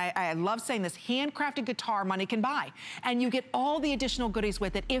 and I love saying this, handcrafted guitar money can buy. And you get all the additional goodies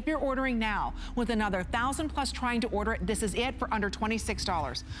with it. If you're ordering now with another 1,000 plus trying to order it, this is it for under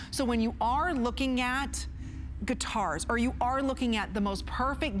 $26. So when you are looking at guitars, or you are looking at the most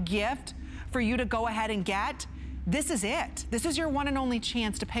perfect gift for you to go ahead and get, this is it. This is your one and only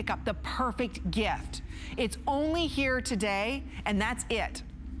chance to pick up the perfect gift. It's only here today, and that's it.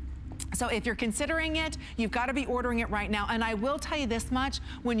 So if you're considering it, you've got to be ordering it right now. And I will tell you this much,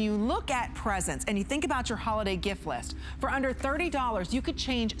 when you look at presents and you think about your holiday gift list, for under $30, you could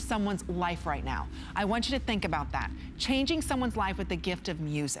change someone's life right now. I want you to think about that. Changing someone's life with the gift of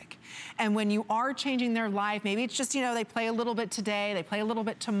music. And when you are changing their life, maybe it's just, you know, they play a little bit today, they play a little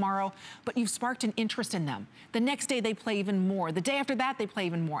bit tomorrow, but you've sparked an interest in them. The next day they play even more. The day after that they play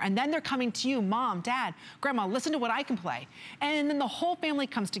even more. And then they're coming to you, Mom, Dad, Grandma, listen to what I can play. And then the whole family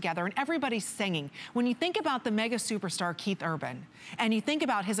comes together and everybody's singing. When you think about the mega superstar Keith Urban, and you think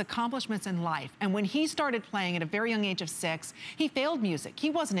about his accomplishments in life, and when he started playing at a very young age of 6, he failed music. He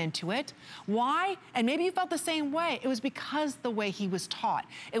wasn't into it. Why? And maybe you felt the same way. It was because the way he was taught.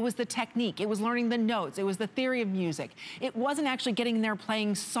 It was the technique. It was learning the notes. It was the theory of music. It wasn't actually getting in there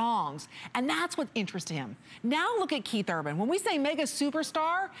playing songs. And that's what interested him. Now look at Keith Urban. When we say mega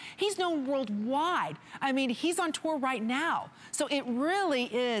superstar, he's known worldwide. I mean, he's on tour right now. So it really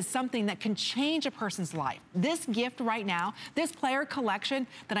is something that can change a person's life. This gift right now, this player collection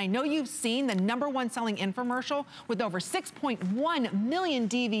that I know you've seen, the #1 selling infomercial with over 6.1 million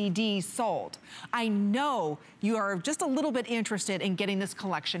DVDs sold. I know you are just a little bit interested in getting this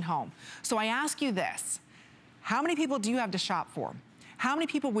collection home. So I ask you this, how many people do you have to shop for? How many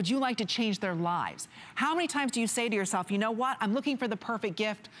people would you like to change their lives? How many times do you say to yourself, you know what, I'm looking for the perfect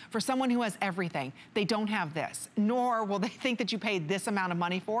gift for someone who has everything. They don't have this, nor will they think that you paid this amount of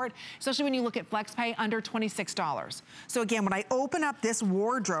money for it, especially when you look at FlexPay under $26. So again, when I open up this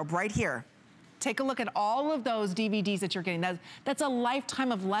wardrobe right here, take a look at all of those DVDs that you're getting. That's a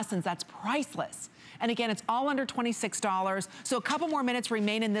lifetime of lessons. That's priceless. And again, it's all under $26. So a couple more minutes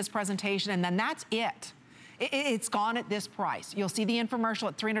remain in this presentation, and then that's it. It's gone at this price. You'll see the infomercial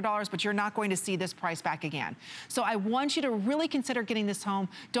at $300, but you're not going to see this price back again. So I want you to really consider getting this home.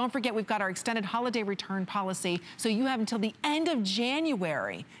 Don't forget, we've got our extended holiday return policy. So you have until the end of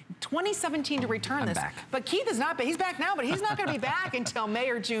January 2017 to return this. Back. But Keith is not, he's back now, but he's not gonna be back until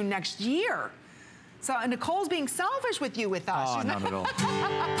May or June next year. So Nicole's being selfish with you with us. Oh, not at all.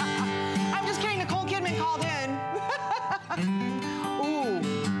 I'm just kidding, Nicole Kidman called in.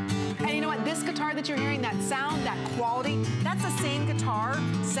 This guitar that you're hearing, that sound, that quality, that's the same guitar,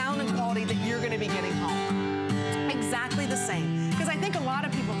 sound and quality that you're gonna be getting home. Exactly the same. Because I think a lot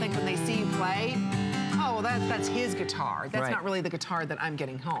of people think when they see you play, oh, well, that's his guitar. That's not really the guitar that I'm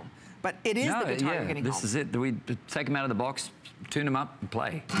getting home. But it is the guitar you're getting home. This is it. We take them out of the box, tune them up, and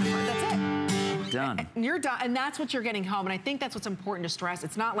play. That's it. Done. You're done, and that's what you're getting home. And I think that's what's important to stress.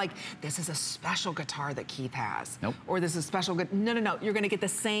 It's not like this is a special guitar that Keith has. Nope. Or this is special good. No, no, no. You're going to get the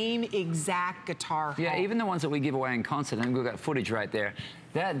same exact guitar home. Yeah, even the ones that we give away in concert, and we've got footage right there.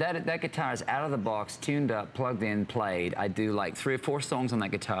 That guitar is out of the box, tuned up, plugged in, played. I do like 3 or 4 songs on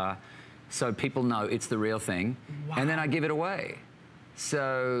that guitar, so people know it's the real thing. Wow. And then I give it away.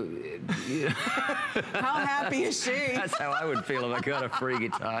 So, how happy is she? That's how I would feel if I got a free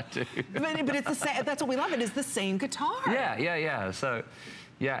guitar too. But it's the same. That's what we love. It is the same guitar. Yeah, yeah, yeah. So,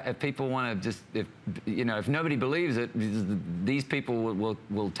 yeah, if people want to just, if nobody believes it, these people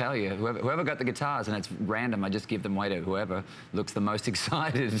will tell you. Whoever got the guitars, and it's random, I just give them away to whoever looks the most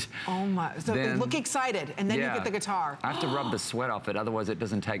excited. Oh my! So then, look excited, and then you get the guitar. I have to rub the sweat off it, otherwise it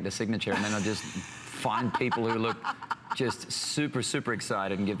doesn't take the signature, and then I'll just find people who look just super, super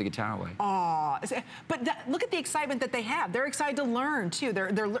excited and give the guitar away. Oh, but look at the excitement that they have. They're excited to learn too.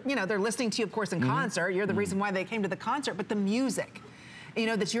 They're listening to you, of course, in concert. You're the reason why they came to the concert, but the music,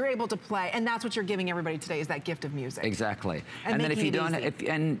 that you're able to play, and that's what you're giving everybody today is that gift of music. Exactly. And then if you don't,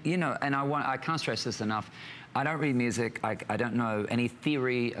 I can't stress this enough. I don't read music. I don't know any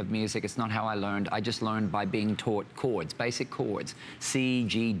theory of music. It's not how I learned. I just learned by being taught chords, basic chords. C,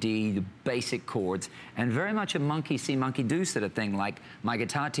 G, D, the basic chords. And very much a monkey see, monkey do sort of thing. Like my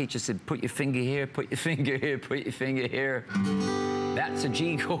guitar teacher said, put your finger here, put your finger here, put your finger here. That's a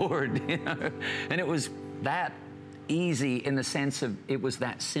G chord, And it was that easy in the sense of it was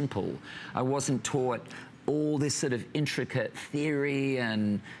that simple. I wasn't taught all this sort of intricate theory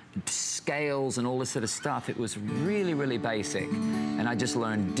and scales and all this sort of stuff. It was really, really basic. And I just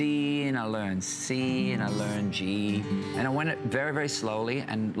learned D, and I learned C, and I learned G. And I went it very, very slowly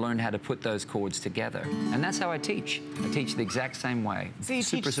and learned how to put those chords together. And that's how I teach. I teach the exact same way. So you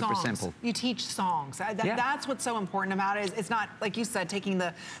super, teach super songs. simple. You teach songs. Yeah. That's what's so important about it. It's not, like you said, taking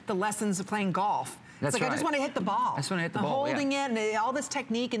the lessons of playing golf. That's it's like, right. I just want to hit the ball. I just want to hit the ball, holding it and all this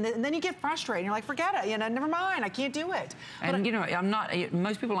technique, and then you get frustrated. And you're like, forget it, you know, never mind, I can't do it. And you know,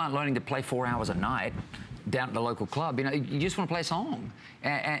 most people aren't learning to play 4 hours a night down at the local club. You know, you just want to play a song.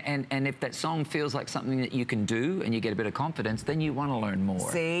 And if that song feels like something that you can do and you get a bit of confidence, then you want to learn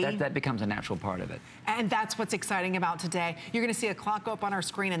more. See? That becomes a natural part of it. And that's what's exciting about today. You're going to see a clock go up on our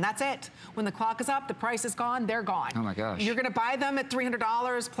screen, and that's it. When the clock is up, the price is gone, they're gone. Oh my gosh. You're going to buy them at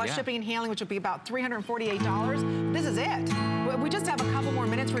 $300 plus shipping and handling, which would be about $348. This is it. We just have a couple more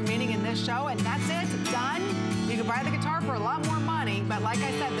minutes remaining in this show, and that's it. Done. You can buy the guitar for a lot more money, but like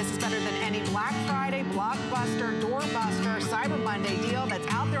I said, this is better than any Black Friday, Blockbuster, Doorbuster, Cyber Monday deal that's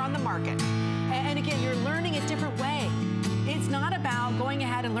out there on the market. And again, you're learning a different way. It's not about going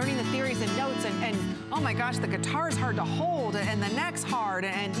ahead and learning the theories and notes and oh my gosh, the guitar is hard to hold and the neck's hard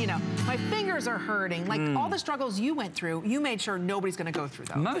and you know, my fingers are hurting. Like all the struggles you went through, you made sure nobody's gonna go through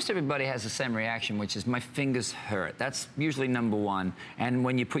those. Most everybody has the same reaction, which is my fingers hurt. That's usually number one. And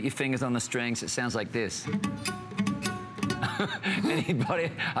when you put your fingers on the strings, it sounds like this.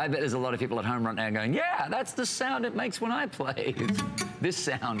 Anybody? I bet there's a lot of people at home right now going, yeah, that's the sound it makes when I play. It's this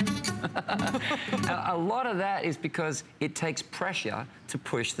sound. A lot of that is because it takes pressure to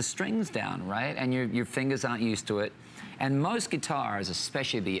push the strings down, right? And your fingers aren't used to it. And most guitars,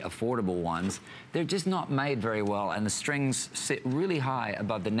 especially the affordable ones, they're just not made very well, and the strings sit really high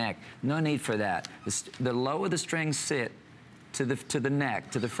above the neck. No need for that. The lower the strings sit to the neck,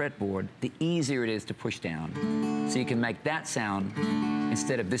 to the fretboard, the easier it is to push down. So you can make that sound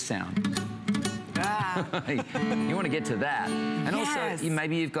instead of this sound. You want to get to that. And also,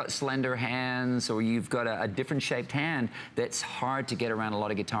 maybe you've got slender hands or you've got a different shaped hand that's hard to get around a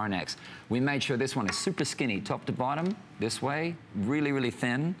lot of guitar necks. We made sure this one is super skinny, top to bottom, this way, really, really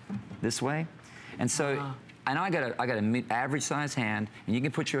thin, this way. And so, and I got a average size hand, and you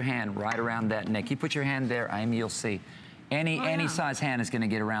can put your hand right around that neck. You put your hand there, Amy, you'll see. Any size hand is going to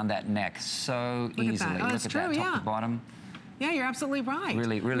get around that neck so easily. Look at that, top to bottom. Yeah, you're absolutely right.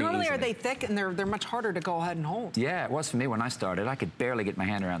 Really, really Normally, easily. are they thick and they're much harder to go ahead and hold? Yeah, it was for me when I started. I could barely get my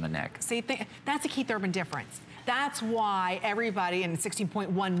hand around the neck. See, that's a Keith Urban difference. That's why everybody, and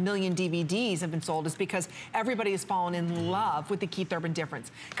 16.1 million DVDs have been sold, is because everybody has fallen in love with the Keith Urban difference.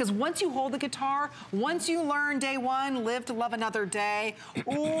 Because once you hold the guitar, once you learn day one, live to love another day,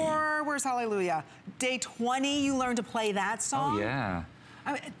 or where's Hallelujah? Day 20, you learn to play that song. Oh, yeah.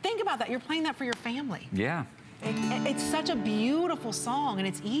 I mean, think about that. You're playing that for your family. Yeah. It's such a beautiful song, and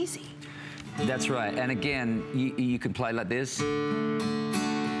it's easy. That's right. And again, you can play like this.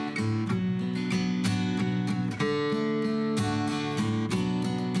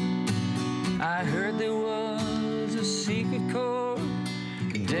 I heard there was a secret chord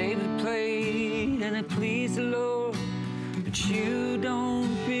David played and it pleased the Lord, but you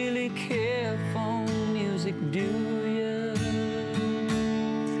don't really care for music, do you?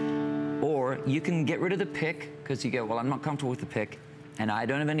 Or you can get rid of the pick because you go, well, I'm not comfortable with the pick and I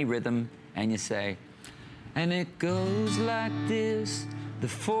don't have any rhythm, and you say, and it goes like this, the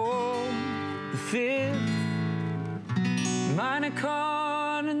 4th, the 5th, minor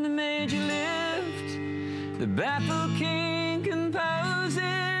chord and the major lift, the baffled king composing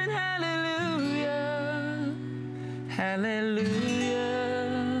hallelujah, hallelujah,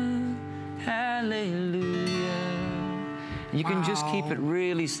 hallelujah. You can just keep it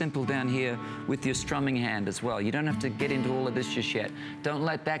really simple down here with your strumming hand as well. You don't have to get into all of this just yet. Don't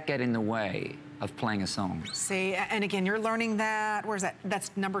let that get in the way of playing a song. See, and again, you're learning that, where's that?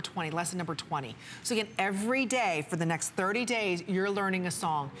 That's number 20, lesson number 20. So again, every day for the next 30 days, you're learning a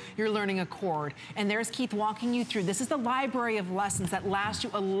song, you're learning a chord, and there's Keith walking you through. This is the library of lessons that last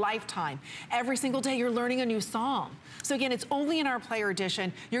you a lifetime. Every single day, you're learning a new song. So again, it's only in our player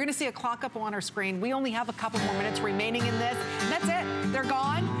edition. You're gonna see a clock up on our screen. We only have a couple more minutes remaining in this. And that's it, they're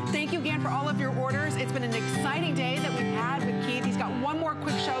gone. Thank you again for all of your orders. It's been an exciting day that we've had with Keith. He's got one more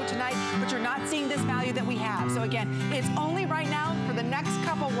quick show tonight, but you're not seeing this value that we have. So again, it's only right now for the next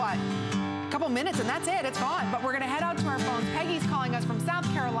couple minutes, and that's it, it's gone. But we're gonna head out to our phones. Peggy's calling us from South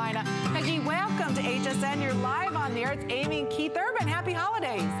Carolina. Peggy, welcome to HSN. You're live on the air. It's Amy and Keith Urban. Happy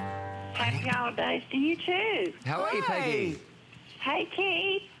holidays. Happy holidays to you too. How are you, Peggy? Hey,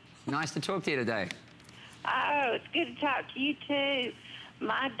 Keith. Nice to talk to you today. Oh, it's good to talk to you too.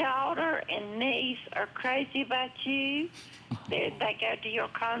 My daughter and niece are crazy about you. They go to your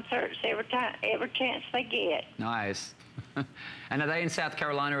concerts every chance they get. Nice. And are they in South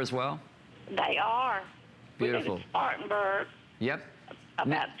Carolina as well? They are. Beautiful. We live in Spartanburg. Yep.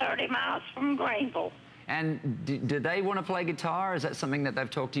 About 30 miles from Greenville. And do they want to play guitar? Is that something that they've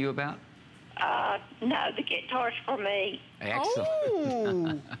talked to you about? No, the guitar's for me. Excellent.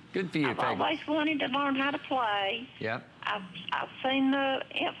 Oh. Good for you, I've Peggy. always wanted to learn how to play. Yep. I've seen the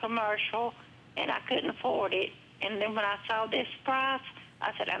infomercial, and I couldn't afford it. And then when I saw this price,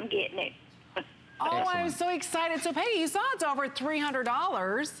 I said, I'm getting it. Oh, I was so excited. So, Peggy, you saw it's over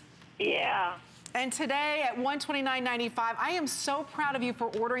 $300. Yeah. And today at $129.95, I am so proud of you for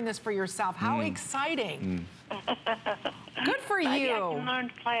ordering this for yourself. How exciting. Good for you. Maybe I can learn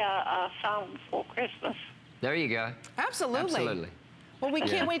to play a song before Christmas. There you go. Absolutely. Absolutely. Well, we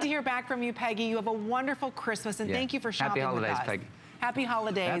can't wait to hear back from you, Peggy. You have a wonderful Christmas, and thank you for shopping with us. Happy holidays, Peggy. Happy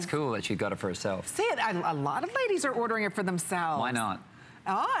holidays. That's cool that she got it for herself. See, a lot of ladies are ordering it for themselves. Why not?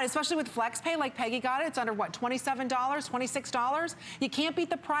 Oh, especially with FlexPay like Peggy got it. It's under, what, $27, $26? You can't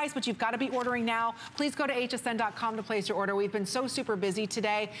beat the price, but you've got to be ordering now. Please go to hsn.com to place your order. We've been so super busy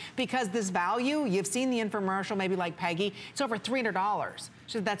today because this value, you've seen the infomercial, maybe like Peggy, it's over $300.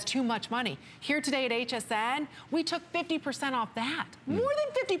 So that's too much money. Here today at HSN, we took 50% off that. More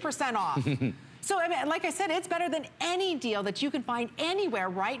than 50% off. So, I mean, like I said, it's better than any deal that you can find anywhere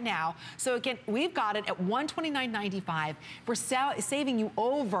right now. So, again, we've got it at $129.95. We're saving you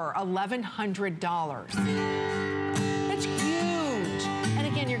over $1,100. That's huge. And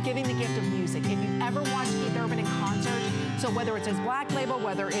again, you're giving the gift of music. If you've ever watched Keith Urban in concert, so whether it's his Black Label,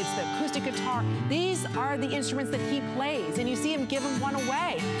 whether it's the acoustic guitar, these are the instruments that he plays, and you see him give them one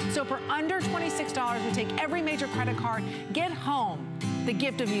away. So for under $26, we take every major credit card, get home the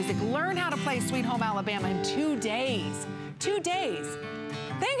gift of music. Learn how to play Sweet Home Alabama in 2 days. 2 days.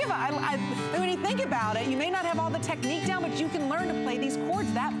 Think about it. When you think about it, you may not have all the technique down, but you can learn to play these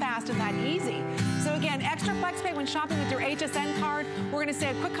chords that fast and that easy. So again, extra FlexPay when shopping with your HSN card. We're going to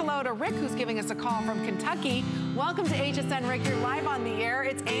say a quick hello to Rick, who's giving us a call from Kentucky. Welcome to HSN, Rick. You're live on the air.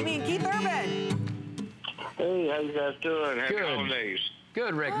 It's Amy and Keith Urban. Hey, how you guys doing? Happy Good. holidays.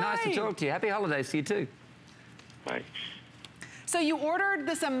 Good, Rick. Hi. Nice to talk to you. Happy holidays to you, too. Thanks. So you ordered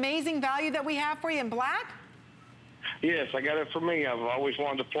this amazing value that we have for you in black? Yes, I got it for me. I've always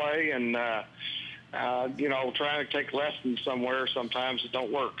wanted to play, and you know, trying to take lessons somewhere sometimes it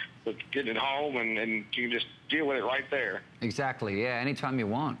don't work. But getting it home and you can just deal with it right there. Exactly. Yeah, anytime you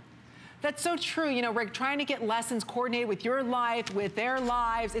want. That's so true. You know, Rick, trying to get lessons coordinated with your life, with their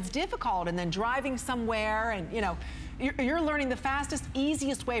lives, it's difficult. And then driving somewhere and, you know, you're learning the fastest,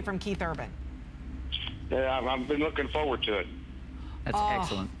 easiest way from Keith Urban. Yeah, I've been looking forward to it. That's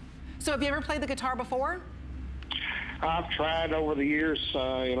excellent. So have you ever played the guitar before? I've tried over the years.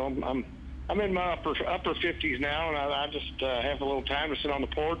 You know, I'm in my upper 50s now, and I just have a little time to sit on the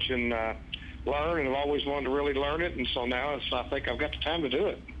porch and learn, and I've always wanted to really learn it, and so now I think I've got the time to do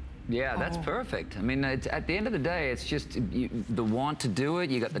it. Yeah, that's perfect. I mean, it's, at the end of the day, it's just the want to do it,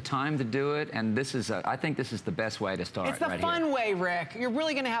 you got the time to do it, and this is, I think this is the best way to start. It's the fun way, Rick. You're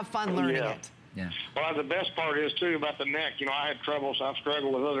really going to have fun learning it. Yeah. Well, the best part is, too, about the neck. You know, I had troubles. I've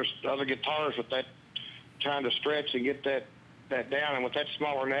struggled with other guitars with that, trying to stretch and get that down. And with that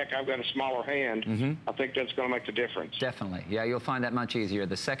smaller neck, I've got a smaller hand. I think that's going to make the difference. Definitely. Yeah, you'll find that much easier.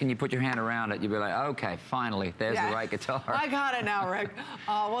 The second you put your hand around it, you'll be like, okay, finally, there's the right guitar. I got it now, Rick.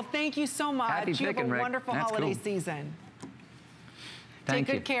 Well, thank you so much. Happy you have picking, a Rick. wonderful That's holiday cool. season. Thank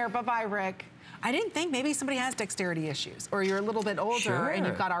Take you. good care. Bye-bye, Rick. I didn't think maybe somebody has dexterity issues, or you're a little bit older and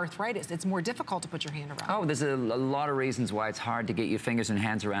you've got arthritis. It's more difficult to put your hand around. Oh, there's a lot of reasons why it's hard to get your fingers and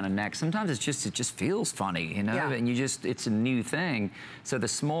hands around a neck. Sometimes it just feels funny, you know, and it's a new thing. So the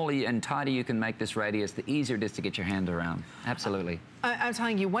smaller and tighter you can make this radius, the easier it is to get your hand around. Absolutely. I'm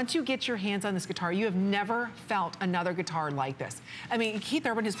telling you, once you get your hands on this guitar, you have never felt another guitar like this. I mean, Keith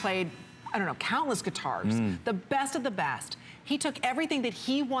Urban has played, I don't know, countless guitars, the best of the best. He took everything that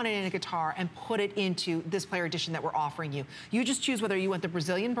he wanted in a guitar and put it into this player edition that we're offering you. You just choose whether you want the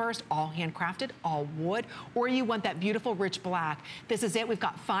Brazilian burst, all handcrafted, all wood, or you want that beautiful rich black. This is it. We've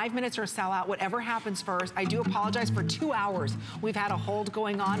got 5 minutes or sell out, whatever happens first. I do apologize for 2 hours. We've had a hold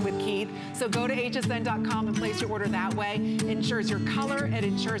going on with Keith. So go to hsn.com and place your order that way. It ensures your color. It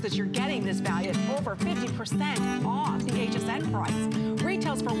ensures that you're getting this value at over 50% off the HSN price.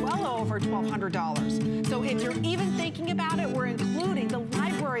 Retails for well over $1,200. So if you're even thinking about it, we're including the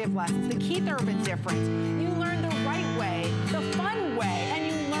library of lessons, the Keith Urban difference. You learn the right way, the fun way, and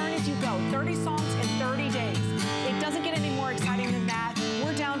you learn as you go. 30 songs in 30 days. It doesn't get any more exciting than that.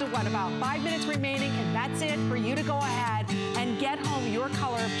 We're down to what, about 5 minutes remaining, and that's it for you to go ahead and get home your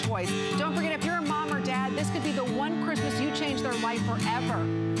color of choice. Don't forget, if you're a mom or dad, this could be the one Christmas you change their life forever.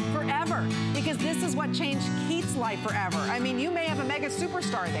 Forever. Because this is what changed Keith's life forever. I mean, you may have a mega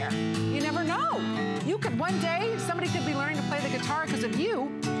superstar there. You never know. You could, one day, somebody could be learning to play the guitar because of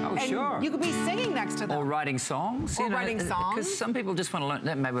you. Oh, and sure. you could be singing next to them. Or writing songs. Or writing songs. Because some people just want to learn,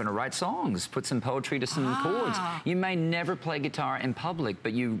 they maybe want to write songs, put some poetry to some chords. You may never play guitar in public,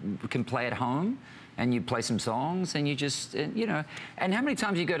 but you can play at home. And you play some songs, and you just, you know, and how many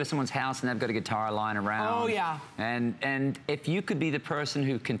times you go to someone's house and they've got a guitar lying around? Oh, yeah. And if you could be the person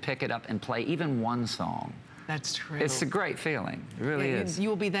who can pick it up and play even one song. That's true. It's a great feeling. It really is. You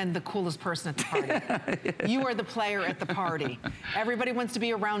will be then the coolest person at the party. Yeah. You are the player at the party. Everybody wants to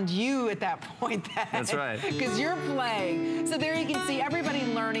be around you at that point then. That's right. Because you're playing. So there you can see everybody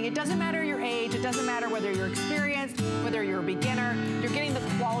learning. It doesn't matter your age. It doesn't matter whether you're experienced, whether you're a beginner. You're getting the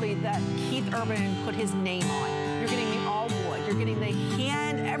quality that Keith Urban put his name on. You're getting the all wood. You're getting the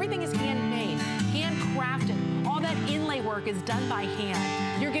everything is handmade, handcrafted. All that inlay work is done by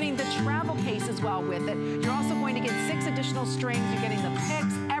hand. You're getting the travel case as well with it. You're also going to get 6 additional strings. You're getting the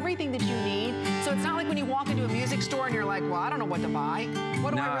picks, everything that you need. So it's not like when you walk into a music store and you're like, well, I don't know what to buy.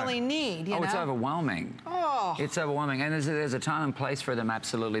 What do I really need? You know? It's overwhelming. Oh. It's overwhelming. And there's a time and place for them,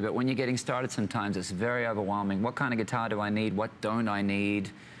 absolutely. But when you're getting started, sometimes it's very overwhelming. What kind of guitar do I need? What don't I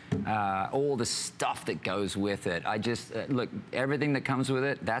need? All the stuff that goes with it. I just, look, everything that comes with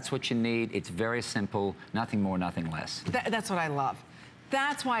it, that's what you need. It's very simple, nothing more, nothing less. That's what I love.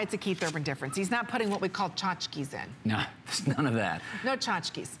 That's why it's a Keith Urban difference. He's not putting what we call tchotchkes in. No, there's none of that. No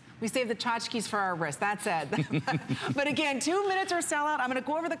tchotchkes. We save the tchotchkes for our wrist, that's it. But again, 2 minutes or sellout. I'm gonna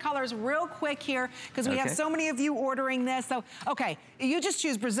go over the colors real quick here because we have so many of you ordering this. So, okay, you just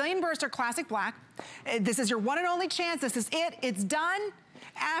choose Brazilian Burst or Classic Black. This is your one and only chance. This is it, it's done.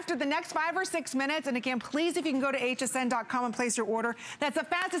 After the next 5 or 6 minutes, and again, please, if you can go to hsn.com and place your order, that's the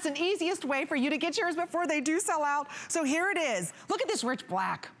fastest and easiest way for you to get yours before they do sell out. So here it is. Look at this rich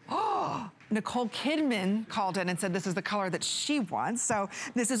black. Oh, Nicole Kidman called in and said this is the color that she wants. So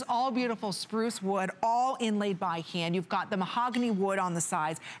this is all beautiful spruce wood, all inlaid by hand. You've got the mahogany wood on the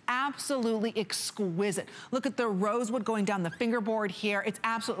sides. Absolutely exquisite. Look at the rosewood going down the fingerboard here. It's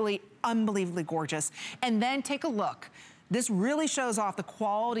absolutely unbelievably gorgeous. And then take a look. This really shows off the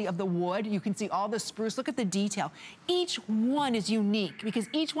quality of the wood. You can see all the spruce. Look at the detail. Each one is unique because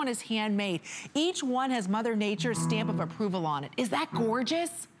each one is handmade. Each one has Mother Nature's stamp of approval on it. Is that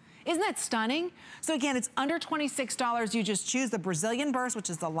gorgeous? Isn't that stunning? So again, it's under $26. You just choose the Brazilian Burst, which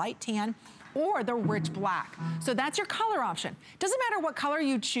is the light tan, or the rich black. So that's your color option. Doesn't matter what color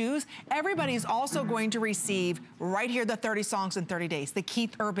you choose, everybody's also going to receive right here the 30 songs in 30 days, the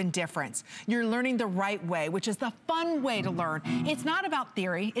Keith Urban difference. You're learning the right way, which is the fun way to learn. It's not about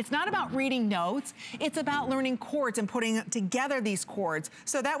theory, it's not about reading notes, it's about learning chords and putting together these chords.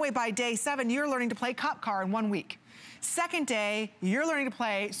 So that way by day 7, you're learning to play Cop Car in 1 week. Second day, you're learning to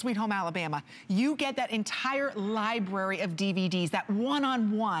play Sweet Home Alabama. You get that entire library of DVDs, that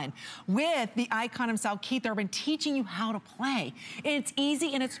one-on-one with the icon himself, Keith Urban, teaching you how to play. It's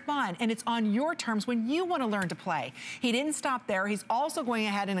easy and it's fun, and it's on your terms when you want to learn to play. He didn't stop there. He's also going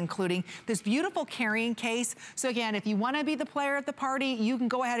ahead and including this beautiful carrying case. So again, if you want to be the player at the party, you can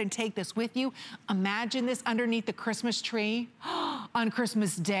go ahead and take this with you. Imagine this underneath the Christmas tree on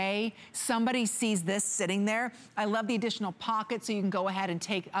Christmas Day. Somebody sees this sitting there. I love the additional pocket so you can go ahead and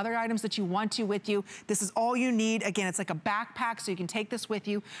take other items that you want to with you. This is all you need. Again, it's like a backpack so you can take this with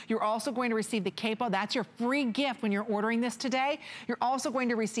you. You're also going to receive the capo. That's your free gift when you're ordering this today. You're also going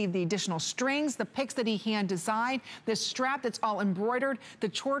to receive the additional strings, the picks that he hand designed, this strap that's all embroidered, the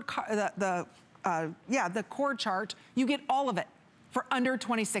cord chart. You get all of it for under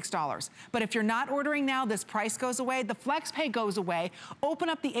 $26. But if you're not ordering now, this price goes away. The FlexPay goes away. Open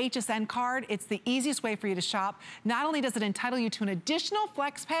up the HSN card. It's the easiest way for you to shop. Not only does it entitle you to an additional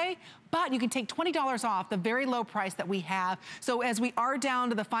FlexPay, but you can take $20 off the very low price that we have. So as we are down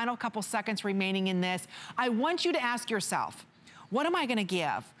to the final couple seconds remaining in this, I want you to ask yourself, what am I gonna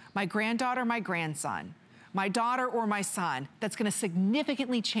give my granddaughter, my grandson, my daughter or my son, that's gonna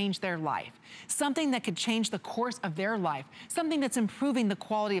significantly change their life? Something that could change the course of their life, something that's improving the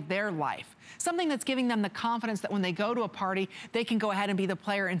quality of their life, something that's giving them the confidence that when they go to a party, they can go ahead and be the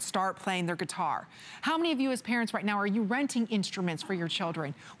player and start playing their guitar. How many of you as parents right now, are you renting instruments for your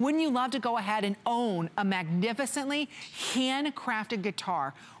children? Wouldn't you love to go ahead and own a magnificently handcrafted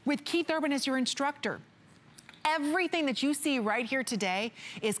guitar with Keith Urban as your instructor? Everything that you see right here today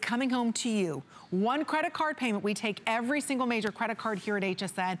is coming home to you. One credit card payment. We take every single major credit card here at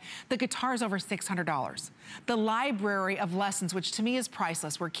HSN. The guitar is over $600. The library of lessons, which to me is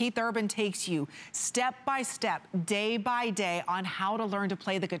priceless, where Keith Urban takes you step by step, day by day on how to learn to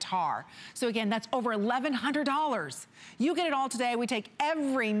play the guitar. So again, that's over $1,100. You get it all today. We take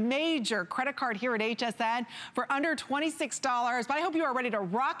every major credit card here at HSN for under $26. But I hope you are ready to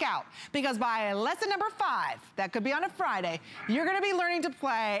rock out, because by lesson number 5, that could be on a Friday, you're gonna be learning to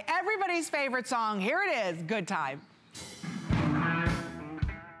play everybody's favorite song. Here it is, Good Time.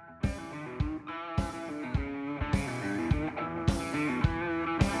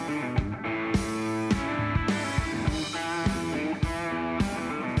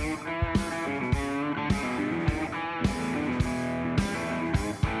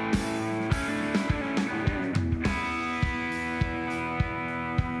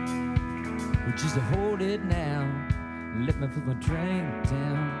 Just to hold it now, let me put my drink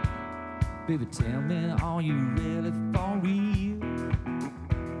down. Baby, tell me, are you really for real?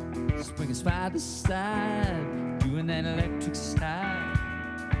 Swinging side to side, doing that electric style,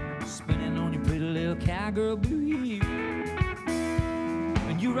 spinning on your pretty little cowgirl wheel.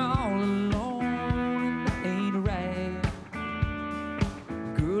 And you're all alone, and that ain't right.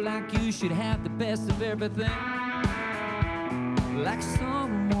 A girl like you should have the best of everything, like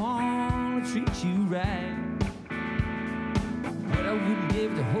someone to treat you right. But I wouldn't be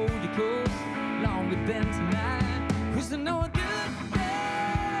able to hold you close longer than tonight, 'cause I know a good day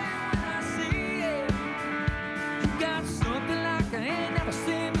when I see it. You got something like I ain't never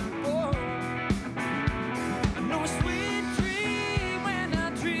seen before. I know a sweet dream when I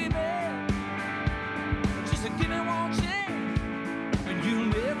dream it. Just give me one chance and you'll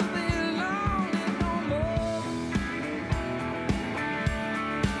never be lonely no more.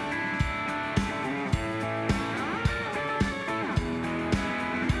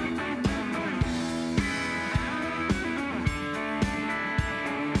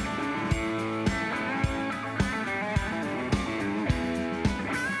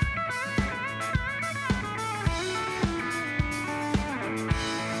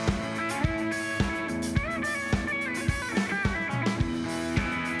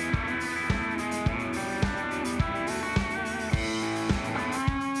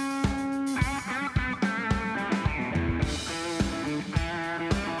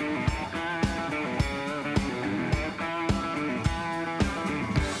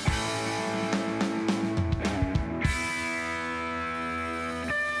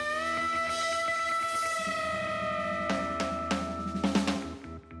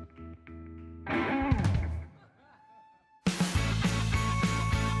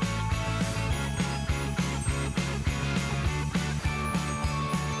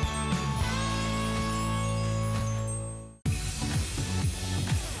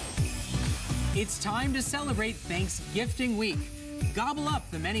 It's time to celebrate Thanksgiving week. Gobble up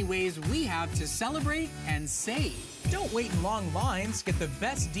the many ways we have to celebrate and save. Don't wait in long lines. Get the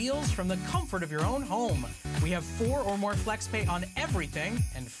best deals from the comfort of your own home. We have 4 or more FlexPay on everything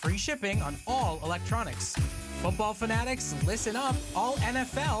and free shipping on all electronics. Football fanatics, listen up. All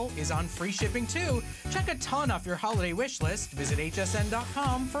NFL is on free shipping too. Check a ton off your holiday wish list. Visit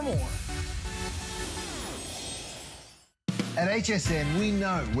hsn.com for more. At HSN, we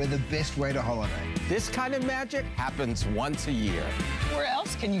know we're the best way to holiday. This kind of magic happens once a year. Where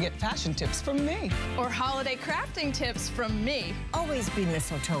else can you get fashion tips from me? Or holiday crafting tips from me? Always be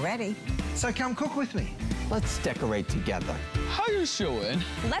mistletoe ready. So come cook with me. Let's decorate together. How you showing?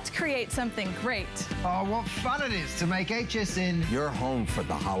 Let's create something great. Oh, what fun it is to make HSN your home for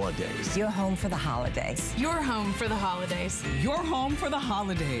the holidays. Your home for the holidays. Your home for the holidays. Your home for the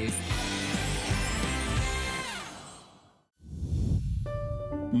holidays.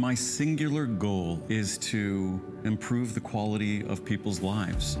 My singular goal is to improve the quality of people's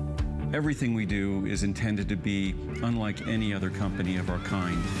lives. Everything we do is intended to be unlike any other company of our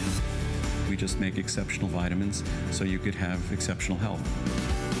kind. We just make exceptional vitamins so you could have exceptional health.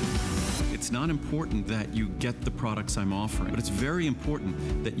 It's not important that you get the products I'm offering, but it's very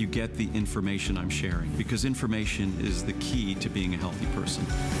important that you get the information I'm sharing, because information is the key to being a healthy person.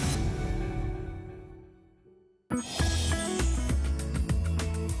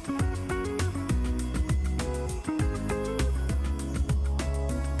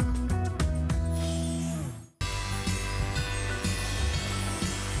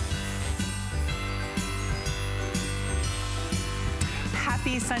 Happy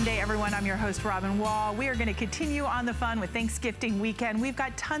Happy Sunday, everyone. I'm your host, Robin Wall. We are going to continue on the fun with Thanksgiving weekend. We've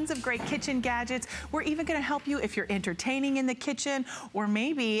got tons of great kitchen gadgets. We're even going to help you if you're entertaining in the kitchen, or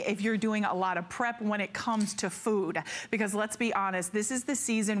maybe if you're doing a lot of prep when it comes to food. Because let's be honest, this is the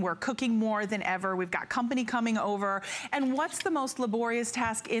season we're cooking more than ever. We've got company coming over. And what's the most laborious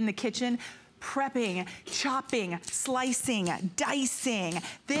task in the kitchen? Prepping, chopping, slicing, dicing.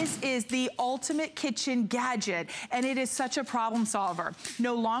 This is the ultimate kitchen gadget, and it is such a problem solver.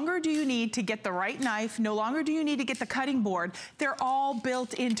 No longer do you need to get the right knife, no longer do you need to get the cutting board. They're all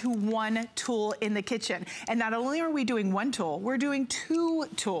built into one tool in the kitchen. And not only are we doing one tool, we're doing two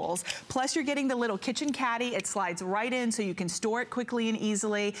tools. Plus you're getting the little kitchen caddy. It slides right in so you can store it quickly and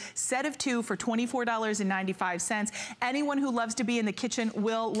easily. Set of two for $24.95. Anyone who loves to be in the kitchen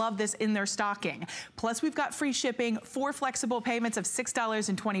will love this in their stock. Plus, we've got free shipping, 4 flexible payments of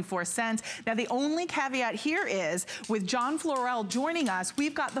 $6.24. Now, the only caveat here is, with John Florell joining us,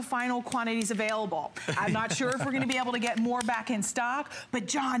 we've got the final quantities available. I'm not sure if we're going to be able to get more back in stock, but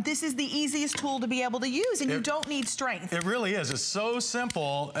John, this is the easiest tool to be able to use, and you don't need strength. It really is. It's so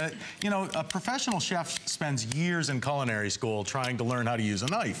simple. You know, a professional chef spends years in culinary school trying to learn how to use a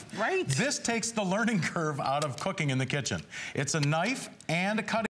knife. Right. This takes the learning curve out of cooking in the kitchen. It's a knife and a cutting